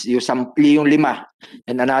units. Yung 5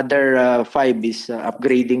 and another 5 is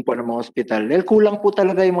upgrading po ng mga hospital. Dahil kulang po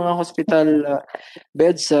talaga yung mga hospital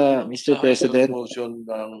beds, Mr. President. Motion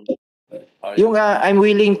ng Yung I'm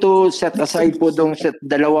willing to set aside po dong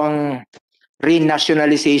dalawang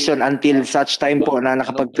renationalization until such time po na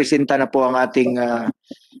nakapagpresenta na po ang ating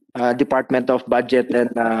Department of Budget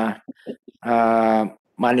and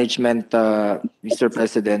Management, Mr.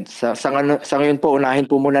 President. Sa ngayon po, unahin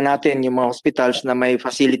po muna natin yung mga hospitals na may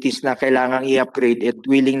facilities na kailangang i-upgrade at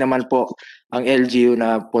willing naman po ang LGU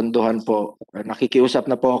na pondohan po. Nakikiusap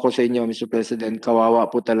na po ako sa inyo, Mr. President. Kawawa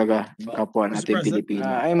po talaga yung kapwa natin Pilipino.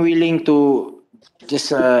 I'm willing to,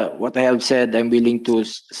 just what I have said, I'm willing to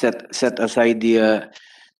set aside the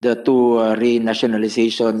 2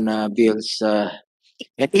 renationalization bills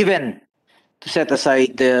and even to set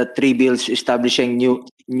aside the 3 bills establishing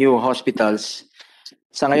new hospitals.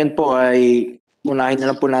 Sa ngayon po ay unahin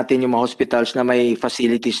na lang po natin yung mga hospitals na may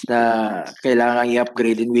facilities na kailangan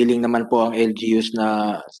i-upgrade and willing naman po ang LGUs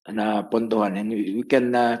na pondohan, and we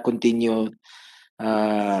can continue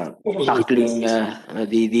tackling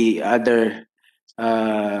the other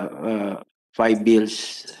 5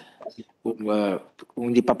 bills kung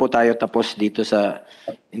hindi pa po tayo tapos dito sa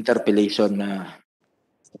interpellation,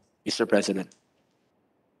 Mr. President.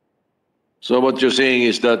 So what you're saying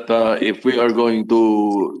is that if we are going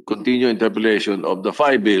to continue interpellation of the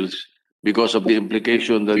 5 bills because of the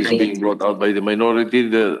implication that is being brought out by the minority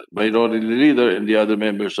leader and the other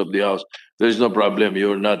members of the House, there is no problem.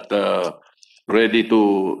 You're not ready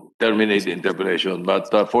to terminate the interpellation.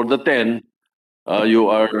 But for the 10, you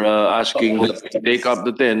are asking that we take up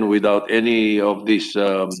the 10 without any of these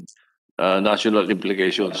national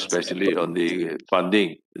implications, especially on the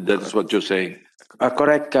funding. That's what you're saying.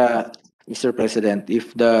 Correct, Mr. President,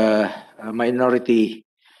 if the minority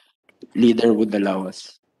leader would allow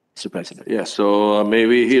us, Mr. President. Yes, so may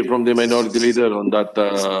we hear from the minority leader on that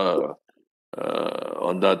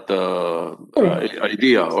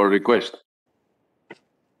idea or request?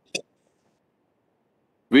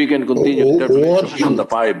 We can continue interpellation on the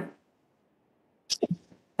 5.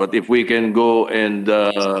 But if we can go and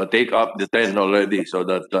take up the 10 already so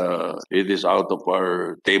that it is out of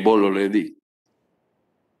our table already.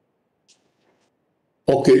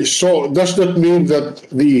 Okay, so does that mean that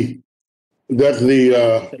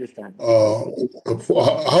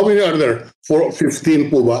how many are there? 15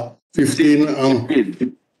 po ba? 15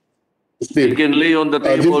 We can lay on the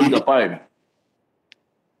table the 5.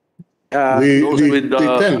 Those with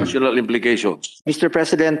the 10. national implications. Mr.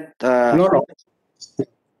 President, No.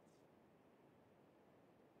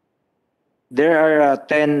 there are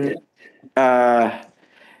 10.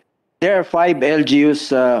 There are 5 LGUs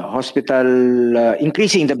hospital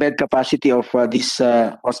increasing the bed capacity of these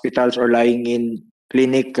hospitals or lying in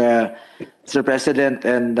clinic, Mr. President,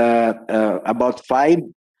 and about 5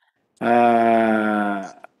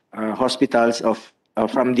 hospitals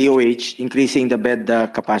from DOH increasing the bed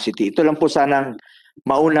capacity. Ito lang po sanang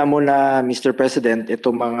mauna muna, Mr. President,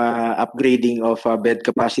 itong mga upgrading of bed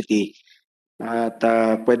capacity. At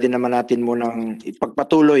pwede naman natin munang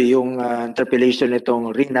ipagpatuloy yung interpellation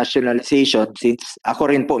nitong renationalization, since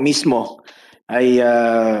ako rin po mismo ay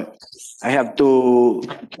I have to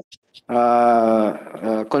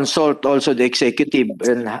consult also the executive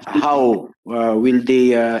and how will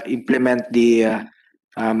they implement the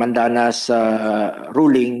Mandana's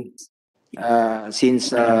ruling, since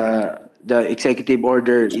the executive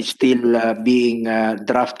order is still being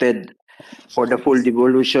drafted for the full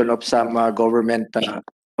devolution of some government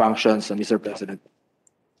functions, Mr. President.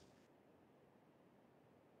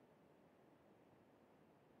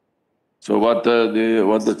 So what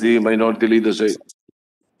does the minority leader say?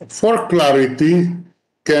 For clarity,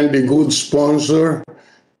 can the good sponsor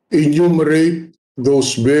enumerate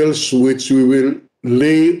those bills which we will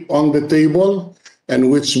lay on the table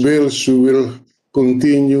and which bills we will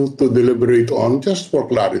continue to deliberate on, just for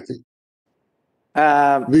clarity?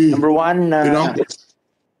 Number one, know-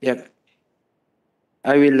 yeah,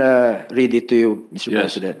 I will read it to you, Mr.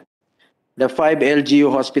 Yes. President. The 5 LGU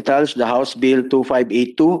hospitals, the House Bill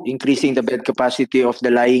 2582, increasing the bed capacity of the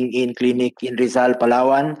lying-in clinic in Rizal,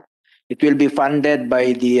 Palawan. It will be funded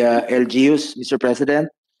by the LGUs, Mr. President.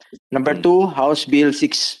 Number 2, House Bill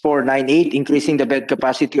 6498, increasing the bed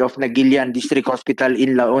capacity of Nagilian District Hospital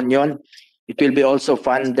in La Union. It will be also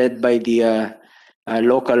funded by the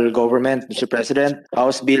local government, Mr. President.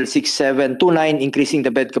 House Bill 6729, increasing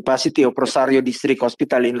the bed capacity of Rosario District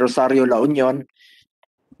Hospital in Rosario, La Union.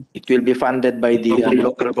 It will be funded by the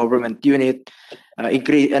local government unit.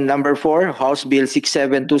 And number 4, House Bill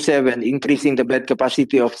 6727, increasing the bed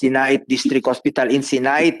capacity of Sinait District Hospital in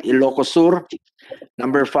Sinait, Ilocos Sur.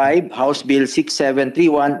 Number 5, House Bill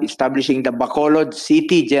 6731, establishing the Bacolod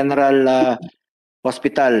City General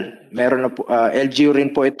Hospital. Meron na po, LGU rin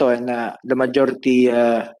po ito, and the majority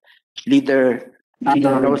leader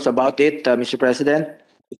knows about it, Mr. President.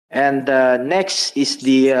 And next is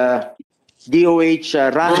the DOH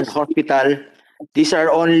run hospital. These are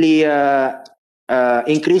only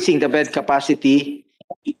increasing the bed capacity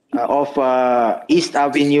of East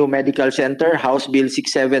Avenue Medical Center, House Bill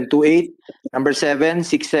 6728. Number 7,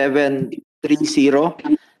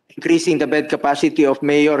 6730, increasing the bed capacity of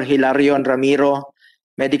Mayor Hilarion Ramiro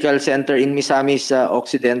Medical Center in Misamis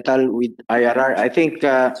Occidental with IRR. I think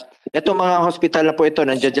itong mga hospital na po ito,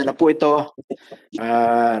 nandiyan na po ito,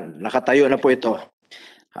 nakatayo na po ito.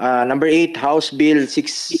 Number 8, House Bill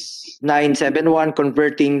 6971,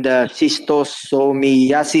 converting the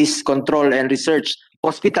Schistosomiasis Control and Research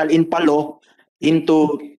Hospital in Palo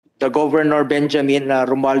into the Governor Benjamin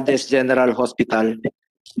Romualdez General Hospital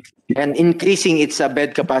and increasing its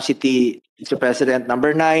bed capacity, Mr. President.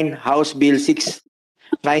 Number 9, House Bill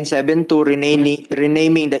 6972,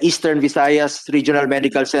 renaming the Eastern Visayas Regional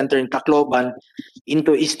Medical Center in Tacloban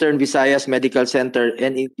into Eastern Visayas Medical Center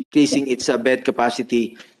and increasing its bed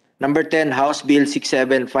capacity. Number 10, House Bill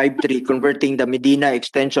 6753, converting the Medina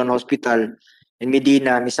Extension Hospital in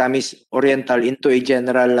Medina, Misamis Oriental into a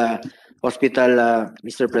general hospital,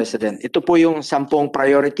 Mr. President. Ito po yung 10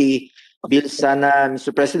 priority bills sana,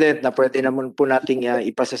 Mr. President, na pwede naman po nating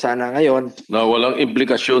ipasa sana ngayon. Na walang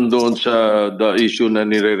implikasyon doon sa the issue na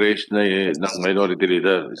nire-raise ng minority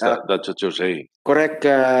leader. That's what you're saying. Correct,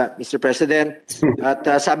 Mr. President. At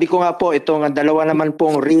sabi ko nga po, itong dalawa naman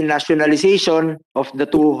pong renationalization of the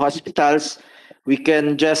 2 hospitals, we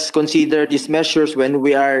can just consider these measures when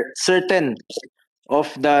we are certain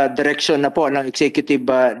of the direction na po ng executive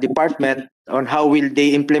department on how will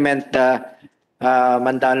they implement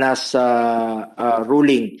Mandana's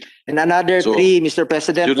ruling. And another So, 3, Mr.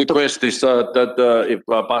 President. Your request is that if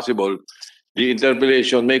possible, the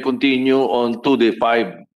interpellation may continue on to the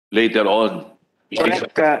 5 later on.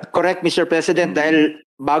 Correct, Mr. President, dahil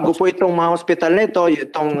bago po itong mga hospital na ito,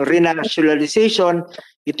 itong renationalization,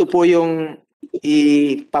 ito po yung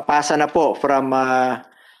ipapasa na po from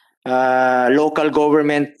local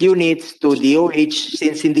government units to DOH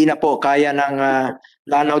since hindi na po kaya ng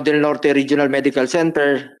Lanao del Norte Regional Medical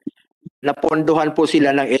Center. Napondohan po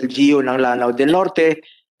sila ng LGU ng Lanao del Norte,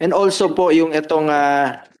 and also po yung itong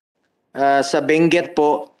sa Benguet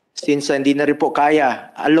po, since hindi na rin po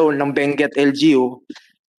kaya alone ng Benguet LGU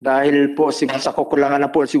dahil po sa kukulangan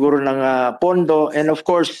na po siguro ng pondo, and of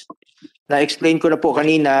course na-explain ko na po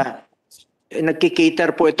kanina,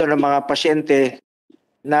 nagkikater po ito ng mga pasyente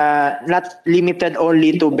na not limited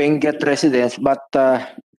only to Benguet residents but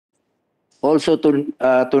also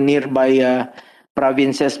to nearby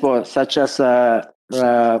provinces po, such as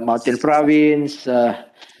Mountain Province,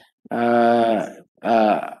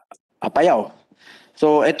 Apayao.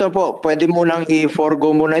 So ito po, pwede munang i-forgo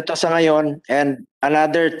muna ito sa ngayon. And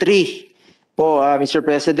another 3 po, Mr.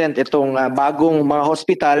 President, itong bagong mga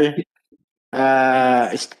hospital,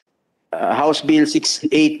 House Bill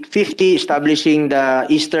 6850, establishing the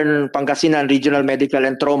Eastern Pangasinan Regional Medical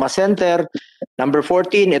and Trauma Center. Number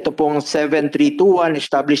 14, ito pong 7321,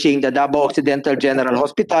 establishing the Davao Occidental General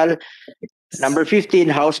Hospital. Number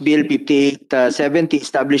 15, House Bill 5870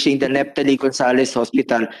 establishing the Neptali Gonzalez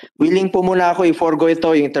Hospital. Willing po muna ako i-forgo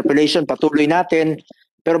ito, yung interpellation, patuloy natin.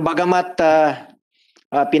 Pero bagamat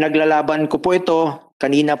pinaglalaban ko po ito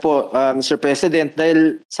kanina po, Mr. President,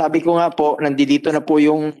 dahil sabi ko nga po, nandito na po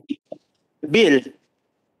yung bill.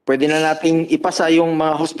 Pwede na nating ipasa yung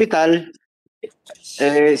mga hospital.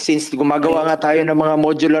 Since gumagawa nga tayo ng mga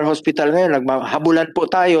modular hospital ngayon, naghabulan po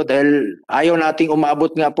tayo dahil ayaw nating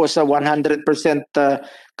umabot nga po sa 100%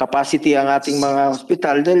 capacity ang ating mga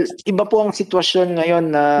hospital. Dahil iba po ang sitwasyon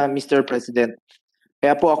ngayon, Mr. President.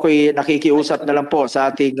 Kaya po ako'y nakikiusap na lang po sa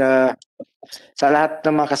ating sa lahat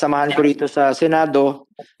ng mga kasamahan ko rito sa Senado.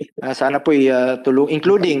 Sana po tulong,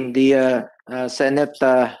 including the Senate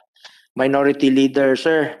Minority Leader,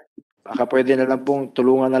 sir. Baka pwede na lang pong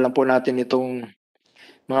tulungan na lang po natin itong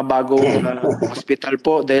mga bagong hospital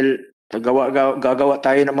po dahil gagawa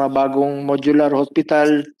tayo ng mga bagong modular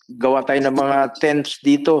hospital, gawa tayo ng mga tents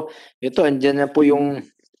dito. Ito, andyan na po yung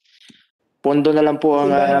pondo na lang po ang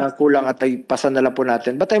kulang at ipasa na lang po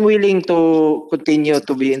natin. But I'm willing to continue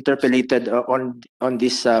to be interpellated on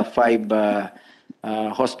these 5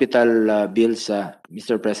 hospital bills,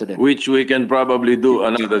 Mr. President. Which we can probably do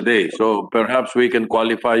another day. So perhaps we can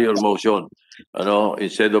qualify your motion,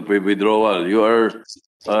 instead of a withdrawal. Your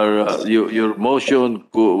motion,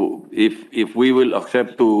 if we will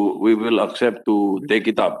accept to take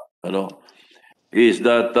it up, is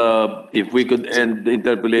that if we could end the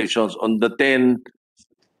interpellations on the 10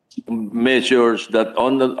 measures that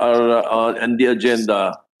on the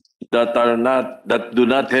agenda that do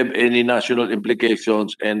not have any national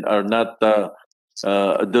implications and are not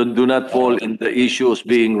do not fall in the issues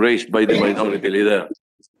being raised by the minority leader.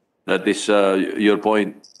 That is your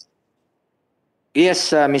point.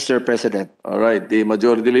 Yes, Mr. President. All right, the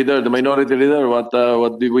majority leader, the minority leader, what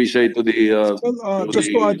do we say to the?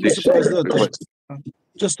 Just to add, Mr. President,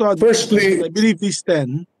 just to add, Firstly- I believe these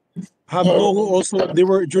 10 have also, they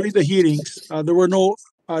were during the hearings, there were no,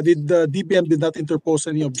 the DBM did not interpose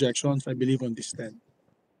any objections, I believe, on these 10.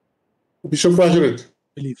 Mr. President,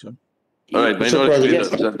 I believe so. All right, Mr. minority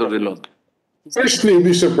leader, President. Senator Drilon. firstly,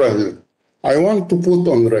 Mr. President, I want to put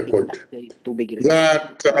on record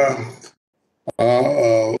that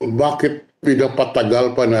bakit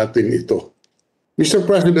pinapatagal pa natin ito. Mr.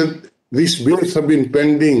 President, these bills have been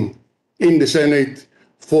pending in the Senate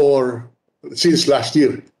since last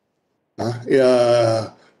year. And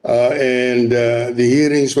the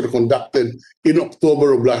hearings were conducted in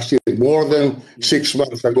October of last year, more than 6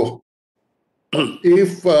 months ago.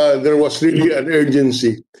 If there was really an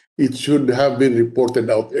urgency, it should have been reported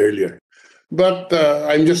out earlier. But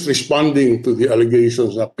I'm just responding to the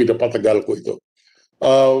allegations na pinapatagal ko ito.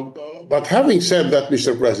 But having said that,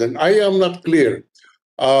 Mr. President, I am not clear.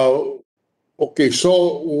 Okay, so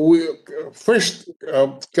first,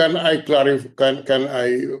 can I clarify? Can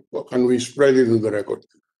we spread it to the record?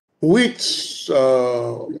 Which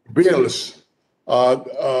bills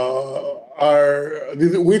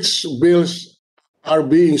are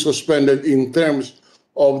being suspended in terms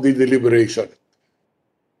of the deliberation?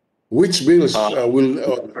 Which bills are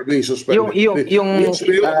being suspended? Which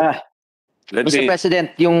bill? Mr.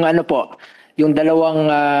 President, yung yung dalawang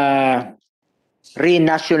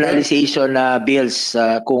renationalization bills,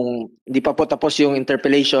 kung di pa po tapos yung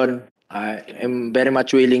interpellation, I'm very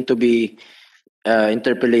much willing to be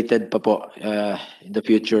interpellated pa po in the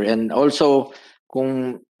future. And also,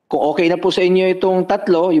 kung okay na po sa inyo itong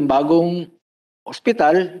tatlo, yung bagong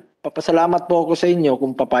hospital, papasalamat po ako sa inyo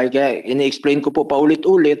kung papayag. Kaya ini-explain ko po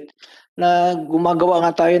paulit-ulit na gumagawa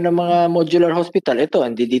nga tayo ng mga modular hospital. Ito,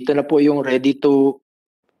 hindi dito na po yung ready to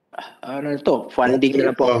funding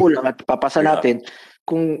na lang po kulang at papasa natin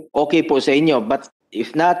kung okay po sa inyo. But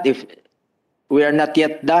if not, if we are not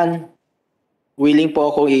yet done, willing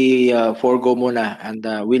po ako i-forgo muna and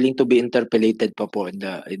willing to be interpellated pa po in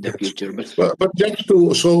the future. But just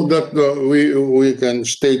so that we can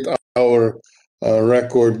state our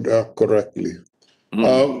record correctly.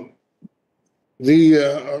 Can we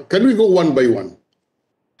go one by one?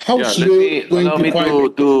 House Bill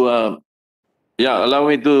 25. Allow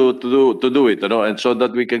me to do it, and so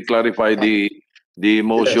that we can clarify the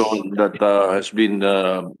motion that has been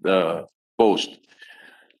posed.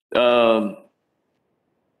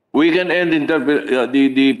 We can end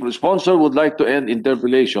the sponsor would like to end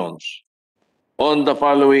interpellations on the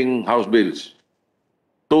following House bills: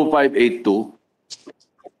 2582,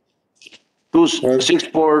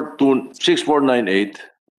 6498,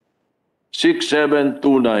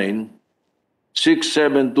 6729,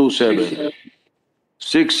 6727,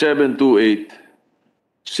 6728,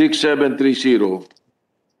 6730,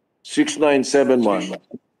 6971,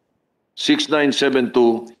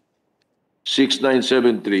 6972,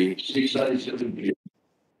 6973,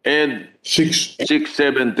 and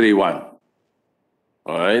 6731.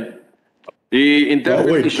 All right. The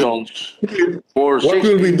interpretations for What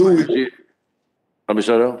will we do with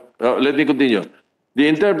let me continue. The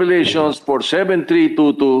interpolations for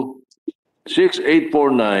 7322,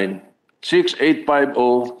 6849,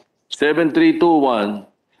 6850, 7321,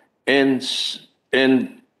 and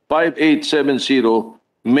 5870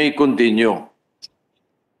 may continue.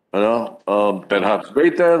 Perhaps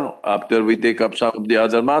later, after we take up some of the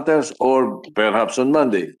other matters, or perhaps on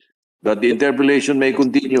Monday. But the interpolation may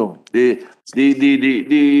continue. The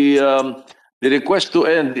request to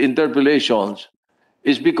end interpolations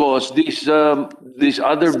is because these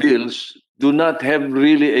other bills do not have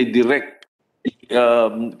really a direct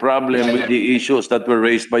problem with the issues that were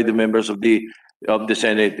raised by the members of the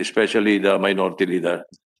Senate, especially the minority leader.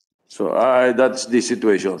 So that's the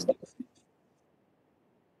situation.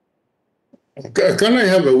 Can I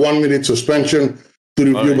have a 1-minute suspension to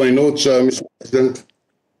review my notes, Mr. President?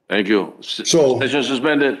 Thank you. So- Session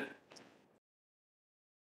suspended.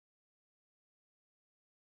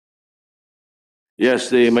 Yes,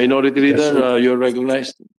 the minority leader, you're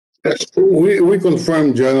recognized. Yes, we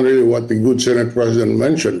confirm generally what the good Senate President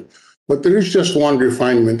mentioned, but there is just one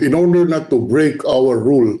refinement. In order not to break our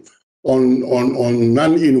rule on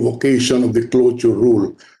non-invocation of the cloture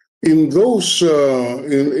rule, in those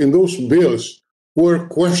bills where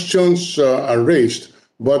questions are raised,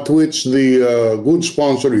 but which the good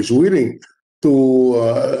sponsor is willing to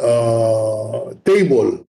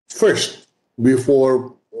table first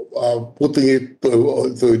before putting it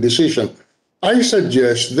to a decision, I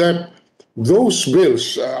suggest that those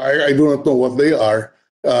bills, I do not know what they are,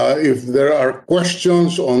 if there are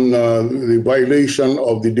questions on the violation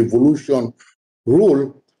of the devolution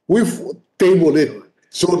rule, we've tabled it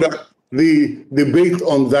so that the debate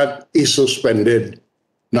on that is suspended.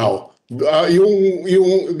 Now,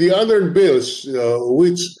 the other bills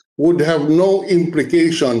which would have no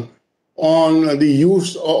implication on the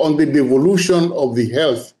use, on the devolution of the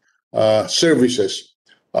health services,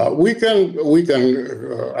 we can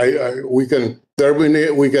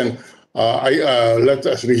terminate. Let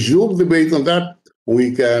us resume debate on that.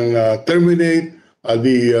 We can terminate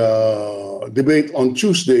the debate on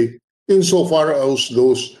Tuesday, insofar as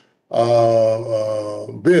those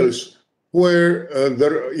bills where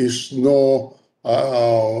there is no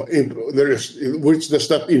which does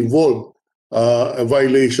not involve a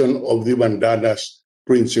violation of the mandanas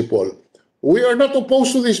principle. We are not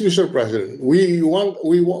opposed to this, Mr. President. We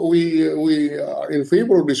are in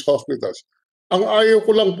favor of these hospitals. Ang ayaw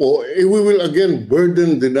ko lang po, we will again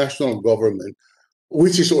burden the national government,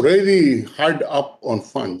 which is already hard up on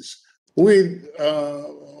funds, with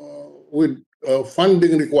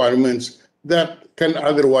funding requirements that can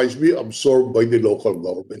otherwise be absorbed by the local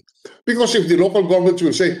government. Because if the local governments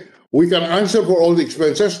will say, we can answer for all the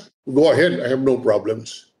expenses, go ahead, I have no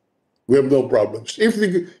problems. We have no problems. If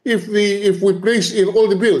we place in all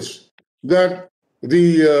the bills that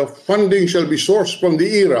the funding shall be sourced from the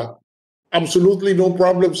ERA, absolutely no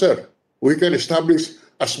problem, sir. We can establish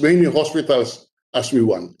as many hospitals as we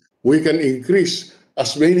want. We can increase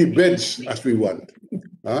as many beds as we want,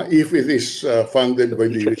 if it is funded by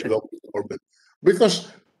the local government. Because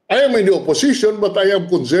I am in the opposition, but I am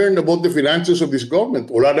concerned about the finances of this government.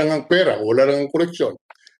 Wala nang ang pera, wala nang ang koleksyon.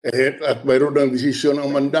 At mayroon ng desisyon ng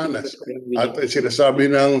mandanas. At sinasabi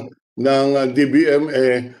ng DBM,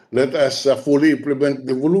 let us fully implement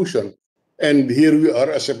devolution. And here we are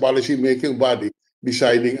as a policy-making body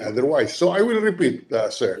deciding otherwise. So I will repeat,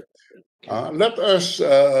 sir. Let us,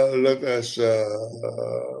 as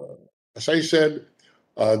I said,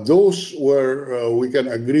 those where we can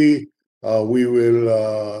agree, we will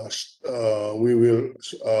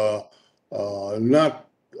not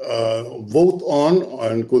vote on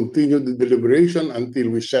and continue the deliberation until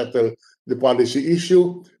we settle the policy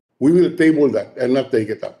issue. We will table that and not take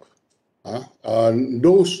it up.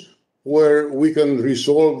 Those where we can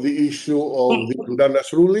resolve the issue of the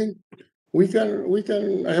mandanas ruling, we can.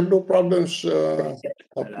 I have no problems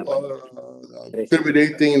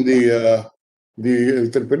terminating the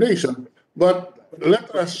interpretation. But let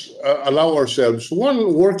us allow ourselves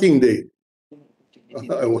one working day.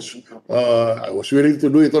 I was willing to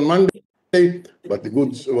do it on Monday, but the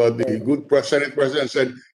good Senate President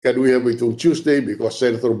said, "Can we have it on Tuesday?" Because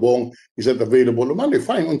Senator Bong is not available on Monday.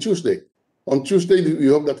 Fine, on Tuesday. On Tuesday,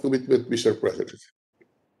 you have that commitment, Mr. President.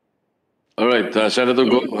 All right, Senator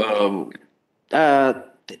Go.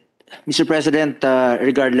 Mr. President,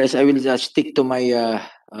 regardless, I will stick to my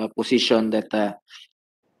position that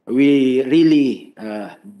we really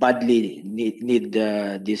badly need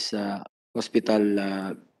this hospital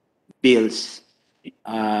bills.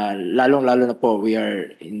 Lalong-lalo na po, we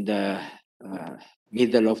are in the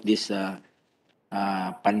middle of this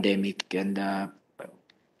pandemic, and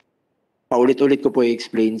paulit-ulit ko po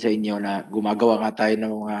i-explain sa inyo na gumagawa nga tayo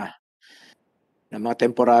ng mga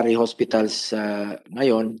temporary hospitals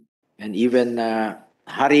ngayon, and even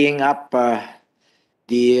hurrying up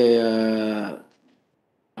the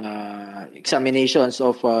examinations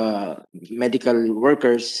of medical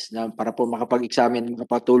workers na para po makapag-examine,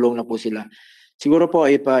 makapatulong na po sila. Siguro po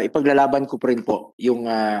ipaglalaban ko pa rin po yung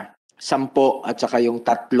 10 at saka yung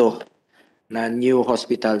 3 na new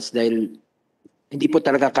hospitals, dahil hindi po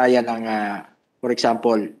talaga kaya ng for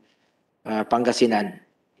example Pangasinan,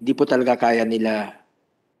 hindi po talaga kaya nila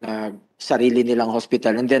sarili nilang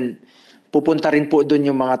hospital, and then pupunta rin po doon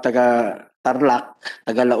yung mga taga Tarlac,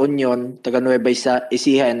 taga La Union, taga Nueva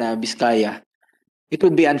Ecija and Vizcaya. It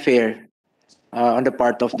would be unfair on the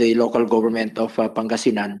part of the local government of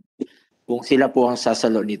Pangasinan kung sila po ang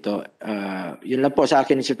sasalo nito. Yun lang po sa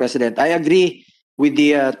akin, Mr. President. I agree with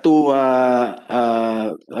the 2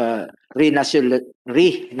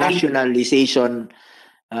 renationalization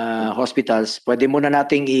hospitals. Pwede muna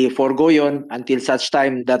nating i-forgo yun until such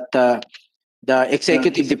time that the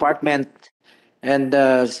executive department and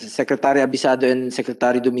Secretary Abisado and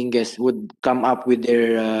Secretary Dominguez would come up with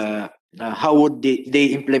their how would they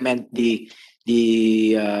implement the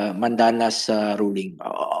Mandanas ruling.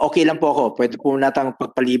 Okay lang po ako, pwede po natang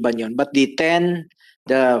pagpaliban yon. But the 5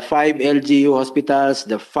 LGU hospitals,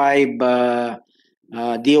 the 5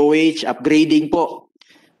 DOH upgrading po.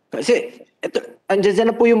 Kasi ito, andyan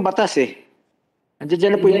na po yung batas eh.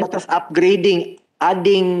 Andyan na po yung batas, upgrading,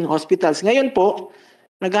 adding hospitals. Ngayon po,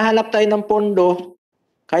 naghahanap tayo ng pondo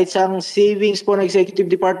kahit sa savings po ng Executive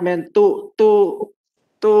Department to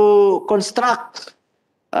construct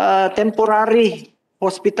temporary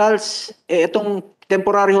hospitals. Itong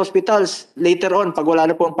temporary hospitals, later on, pag wala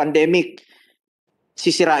na po ang pandemic,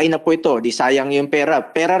 sisirain na po ito. Di sayang yung pera.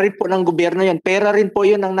 Pera rin po ng gobyerno yan. Pera rin po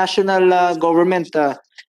yun ng national government,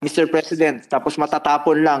 Mr. President. Tapos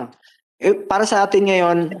matatapon lang. Para sa atin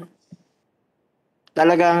ngayon,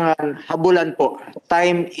 talagang habulan po.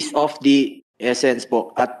 Time is of the essence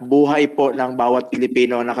po. At buhay po ng bawat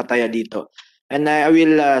Pilipino na nakataya dito. And I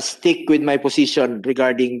will stick with my position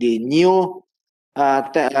regarding the new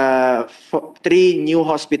 3 new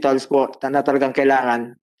hospitals po na talagang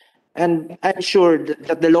kailangan. And I'm sure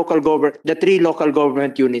that the 3 local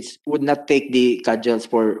government units would not take the cudgels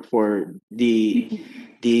for the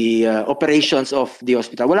operations of the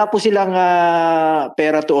hospital. Wala po silang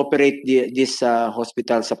pera to operate this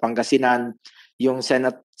hospital sa Pangasinan, yung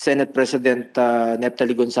Senate President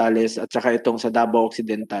Neptali Gonzales at saka itong sa Davao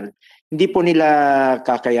Occidental. Hindi po nila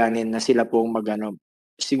kakayanin na sila pong magano.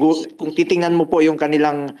 Siguro kung titingnan mo po yung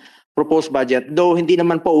kanilang proposed budget, though hindi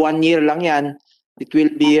naman po 1 year lang yan, it will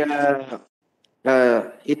be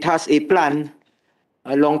it has a plan,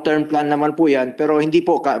 a long-term plan naman po yan, pero hindi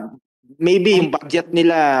po maybe yung budget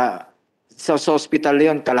nila sa hospital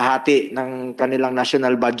yon kalahati ng kanilang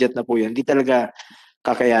national budget na po yun. Hindi talaga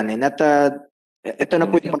kakayanin. At ito na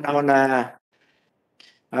po yung panahon na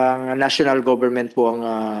ang national government po ang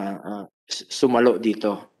sumalo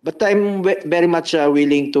dito. But I'm very much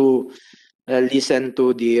willing to listen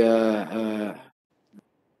to the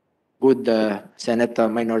good Senate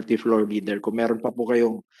Minority Floor Leader. Kung meron pa po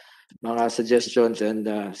kayong mga suggestions and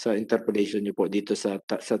sa interpolation niyo po dito sa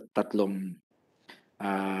 3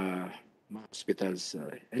 mga hospitals.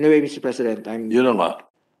 Anyway, Mr. President, Yun na nga.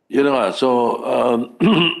 Yun na nga. So,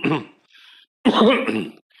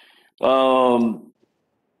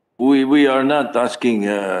 we are not asking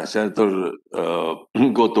Senator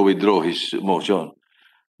Go to withdraw his motion.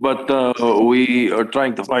 But we are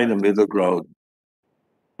trying to find a middle ground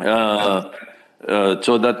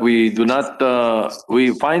so that we do not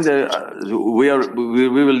we find we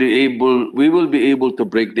will be able to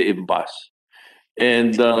break the impasse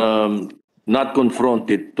and not confront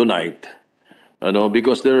it tonight,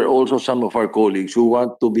 because there are also some of our colleagues who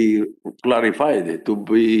want to be clarified, to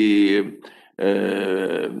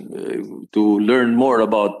learn more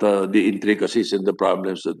about the intricacies and the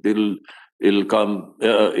problems that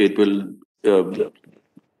it will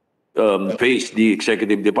face the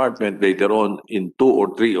executive department later on in 2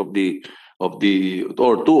 or 3 of the or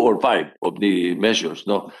 2 or 5 of the measures.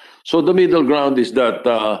 No, so the middle ground is that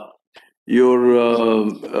your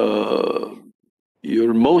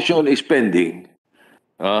motion is pending,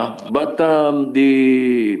 but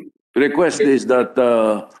the request is that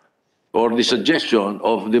or the suggestion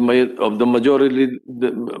of the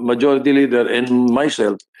majority leader and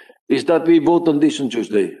myself is that we vote on this on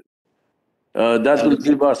Tuesday. That will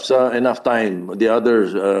give us enough time. The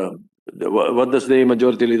others, what does the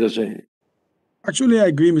majority leader say? Actually, I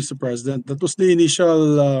agree, Mr. President. That was the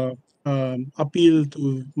initial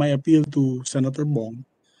my appeal to Senator Bong.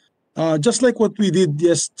 Just like what we did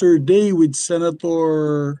yesterday with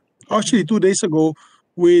actually 2 days ago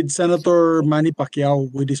with Senator Manny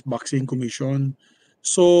Pacquiao with his boxing commission.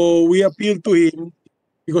 So we appealed to him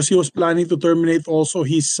because he was planning to terminate also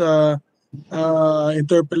his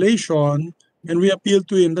interpellation, and we appealed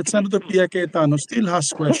to him that Senator Pia Cayetano still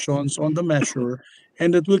has questions on the measure,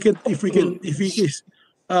 and that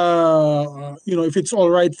if it's all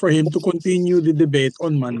right for him to continue the debate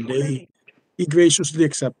on Monday. He graciously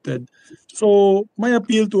accepted. So my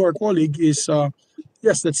appeal to our colleague is,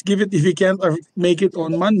 yes, let's give it. If we can't make it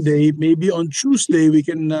on Monday, maybe on Tuesday we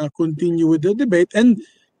can continue with the debate, and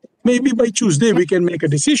maybe by Tuesday we can make a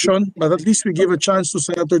decision. But at least we give a chance to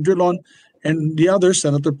Senator Drilon and the others,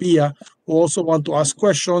 Senator Pia, who also want to ask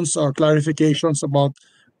questions or clarifications about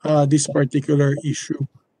this particular issue.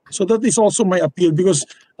 So that is also my appeal, because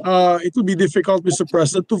it will be difficult, Mr.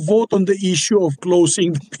 President, to vote on the issue of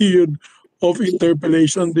closing the period of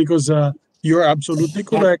interpellation, because you're absolutely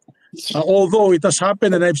correct. Although it has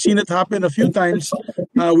happened, and I've seen it happen a few times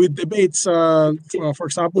with debates, for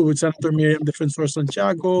example, with Senator Miriam Defensor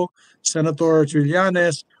Santiago, Senator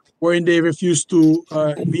Trillanes, wherein they refuse to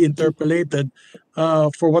be interpellated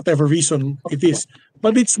for whatever reason it is.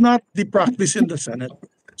 But it's not the practice in the Senate.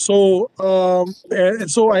 So, and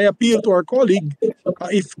so I appeal to our colleague,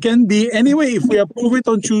 if can be, anyway, if we approve it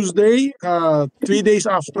on Tuesday, 3 days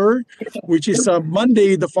after, which is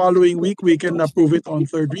Monday the following week, we can approve it on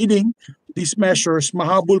third reading. These measures,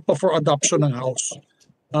 mahabol pa for adoption ng House.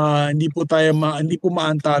 Hindi po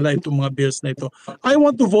maantala itong mga bills na ito. I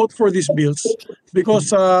want to vote for these bills because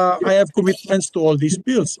I have commitments to all these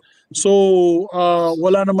bills. So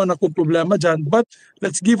wala naman akong problema dyan, but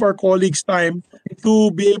let's give our colleagues time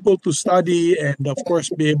to be able to study and of course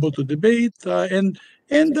be able to debate and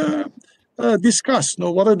discuss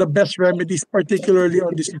what are the best remedies, particularly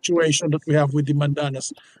on the situation that we have with the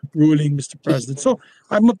Mandanas ruling, Mr. President. So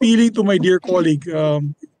I'm appealing to my dear colleague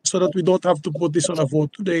so that we don't have to put this on a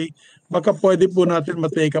vote today. Baka pwede po natin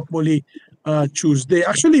ma-take up muli Tuesday.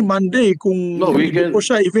 Actually, Monday, kung po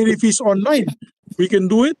siya, even if he's online, we can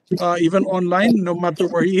do it even online, no matter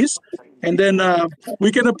where he is. And then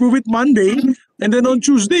we can approve it Monday. And then on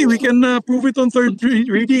Tuesday, we can approve it on third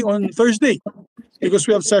reading on Thursday. Because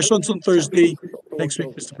we have sessions on Thursday next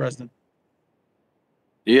week, Mr. President.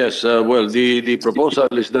 Yes, well, the proposal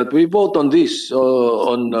is that we vote on this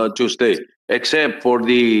on Tuesday, except for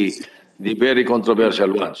the very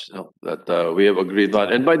controversial ones that we have agreed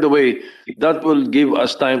on. And by the way, that will give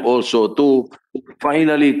us time also to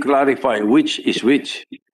finally clarify which is which.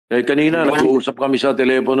 Kanina, nag-uusap kami sa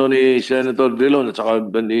telepono ni Senator Drilon at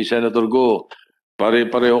saka ni Senator Go.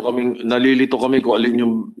 Pareho kaming, nalilito kami kung alin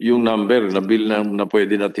yung number na bill na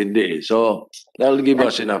pwede na hindi. So, that'll give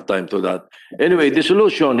us enough time to that. Anyway, the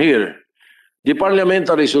solution here, the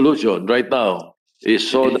parliamentary solution right now is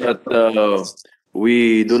so that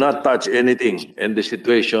we do not touch anything and the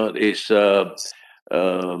situation is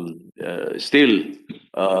still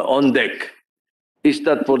on deck. Is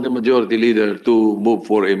that for the majority leader to move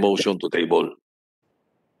for a motion to table?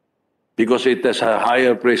 Because it has a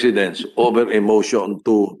higher precedence over a motion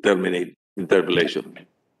to terminate interpellation.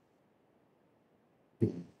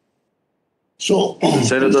 So,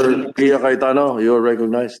 Senator Pia Cayetano, you're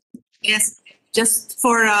recognized. Yes, just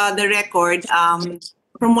for the record,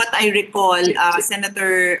 from what I recall,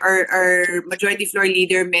 Senator or Majority Floor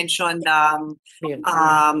Leader mentioned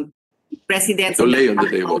precedents To lay on the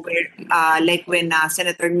table. like when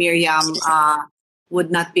Senator Miriam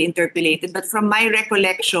would not be interpellated. But from my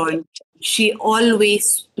recollection, she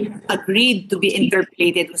always agreed to be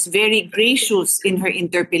interpellated, was very gracious in her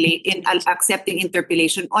accepting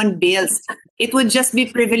interpellation on bills. It would just be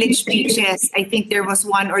privileged speeches. I think there was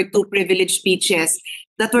 1 or 2 privileged speeches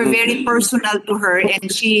that were very personal to her,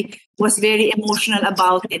 and she was very emotional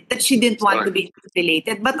about it, that she didn't want to be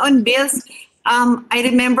interpellated. But on bills, I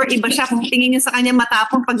remember iba siya, kung tingin niyo sa kanya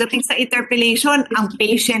matapang pagdating sa interpellation, ang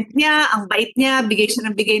patient niya, ang bait niya, bigay siya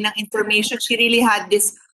ng bigay ng information. She really had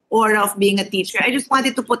this aura of being a teacher. I just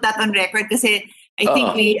wanted to put that on record kasi I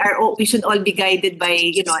think we should all be guided by,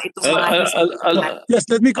 itong mga... Yes,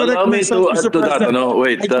 let me correct Allow me myself, to Mr. add to that. President. No,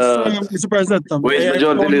 wait, Mr. President. wait,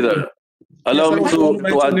 Majority Leader. Allow Yes, I me was going to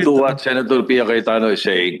to add mention to it. what Senator Pia Cayetano is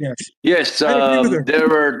saying. Yes. Yes, I agree with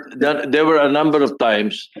her. there were a number of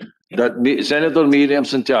times that Senator Miriam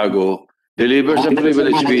Santiago delivers a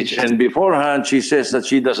privilege speech, and beforehand she says that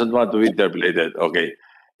she doesn't want to be interpolated. Okay,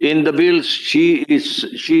 in the bills she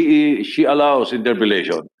allows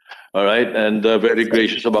interpolation. All right, and very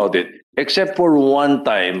gracious about it, except for one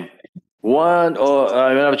time, one or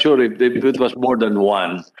I'm not sure if it was more than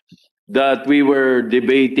one that we were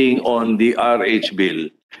debating on the RH bill.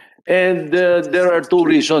 And there are two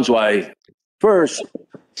reasons why. First,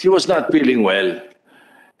 she was not feeling well.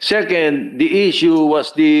 Second, the issue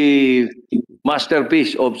was the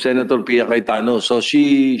masterpiece of Senator Pia Cayetano. So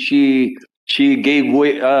she gave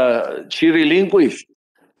way. She relinquished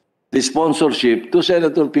the sponsorship to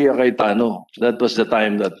Senator Pia Cayetano. That was the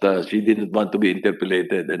time that she didn't want to be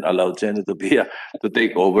interpolated and allowed Senator Pia to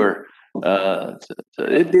take over. So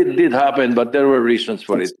it did happen, but there were reasons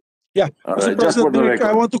for it. Yeah, Mr. Just for President, the I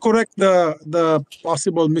record. want to correct the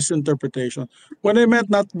possible misinterpretation. When I meant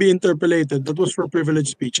not be interpolated, that was for privileged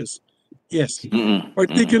speeches. Yes.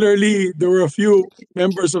 Particularly, there were a few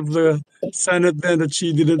members of the Senate then that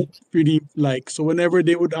she didn't really like. So whenever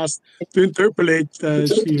they would ask to interpolate,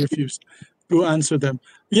 she refused to answer them.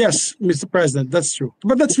 Yes, Mr. President, that's true.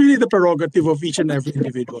 But that's really the prerogative of each and every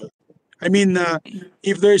individual. I mean,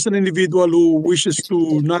 if there is an individual who wishes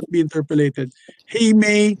to not be interpolated, he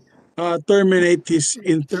may terminate his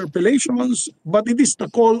interpolations, but it is the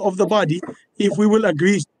call of the body if we will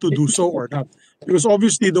agree to do so or not. Because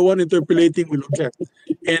obviously the one interpolating will object,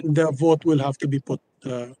 and the vote will have to be put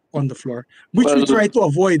on the floor, which we Well, try to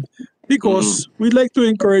avoid because we'd like to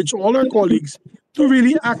encourage all our colleagues to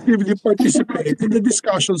really actively participate in the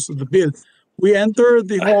discussions of the bill. We enter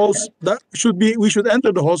the halls we should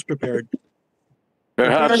enter the halls prepared.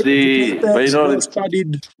 perhaps Prepared, educated, well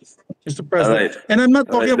studied, Mr. President. Alright. And I'm not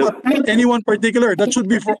talking Alright, about anyone particular. That should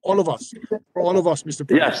be for all of us. For all of us, Mr.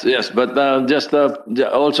 President. Yes, but just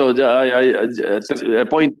also a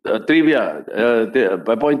point trivia,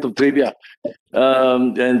 a point of trivia,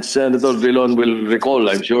 and Senator Drilon will recall,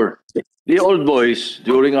 I'm sure, the old boys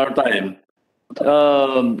during our time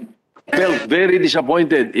felt very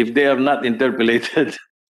disappointed if they are not interpolated.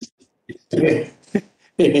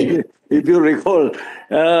 If you recall,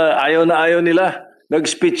 ayaw na ayaw nila.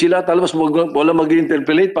 Nag-speech sila, tapos wala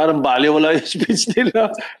mag-interpolate, parang baliwala yung speech nila.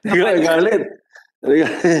 Nagagalit.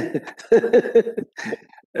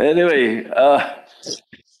 Anyway,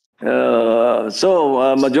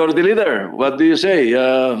 so Majority Leader, what do you say?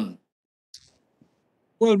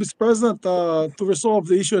 Well, Mr. President, to resolve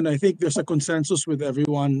the issue, and I think there's a consensus with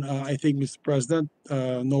everyone, I think, Mr. President,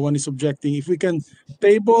 no one is objecting. If we can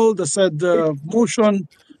table the said motion,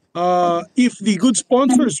 if the good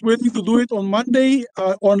sponsor is willing to do it on Monday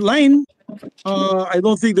online, I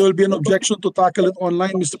don't think there will be an objection to tackle it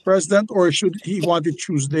online, Mr. President, or should he want it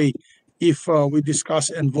Tuesday if we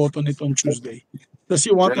discuss and vote on it on Tuesday? Does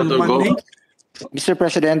he want Senator on Monday? Go. Mr.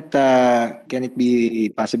 President, can it be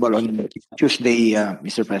possible on Tuesday,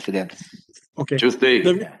 Mr. President? Okay. Tuesday.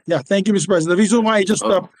 Yeah, thank you, Mr. President. The reason why I just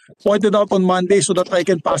pointed out on Monday so that I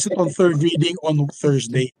can pass it on third reading on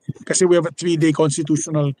Thursday. Kasi we have a 3-day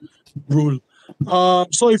constitutional rule.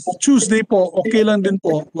 So if Tuesday po, okay lang din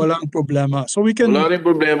po, walang problema. So we can... Wala rin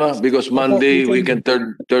problema because Monday we can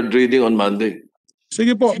third reading on Monday.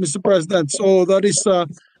 Sige po, Mr. President. So that is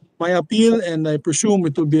my appeal, and I presume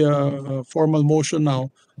it will be a formal motion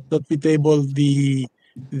now that we table the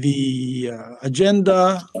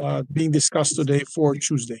agenda being discussed today for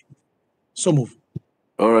Tuesday. So move.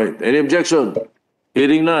 All right. Any objection?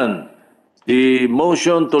 Hearing none. The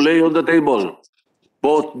motion to lay on the table,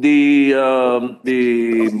 both the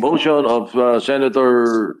motion of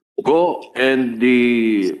Senator Go and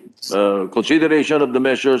the consideration of the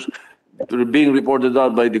measures being reported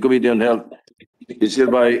out by the Committee on Health is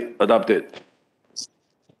hereby adopted.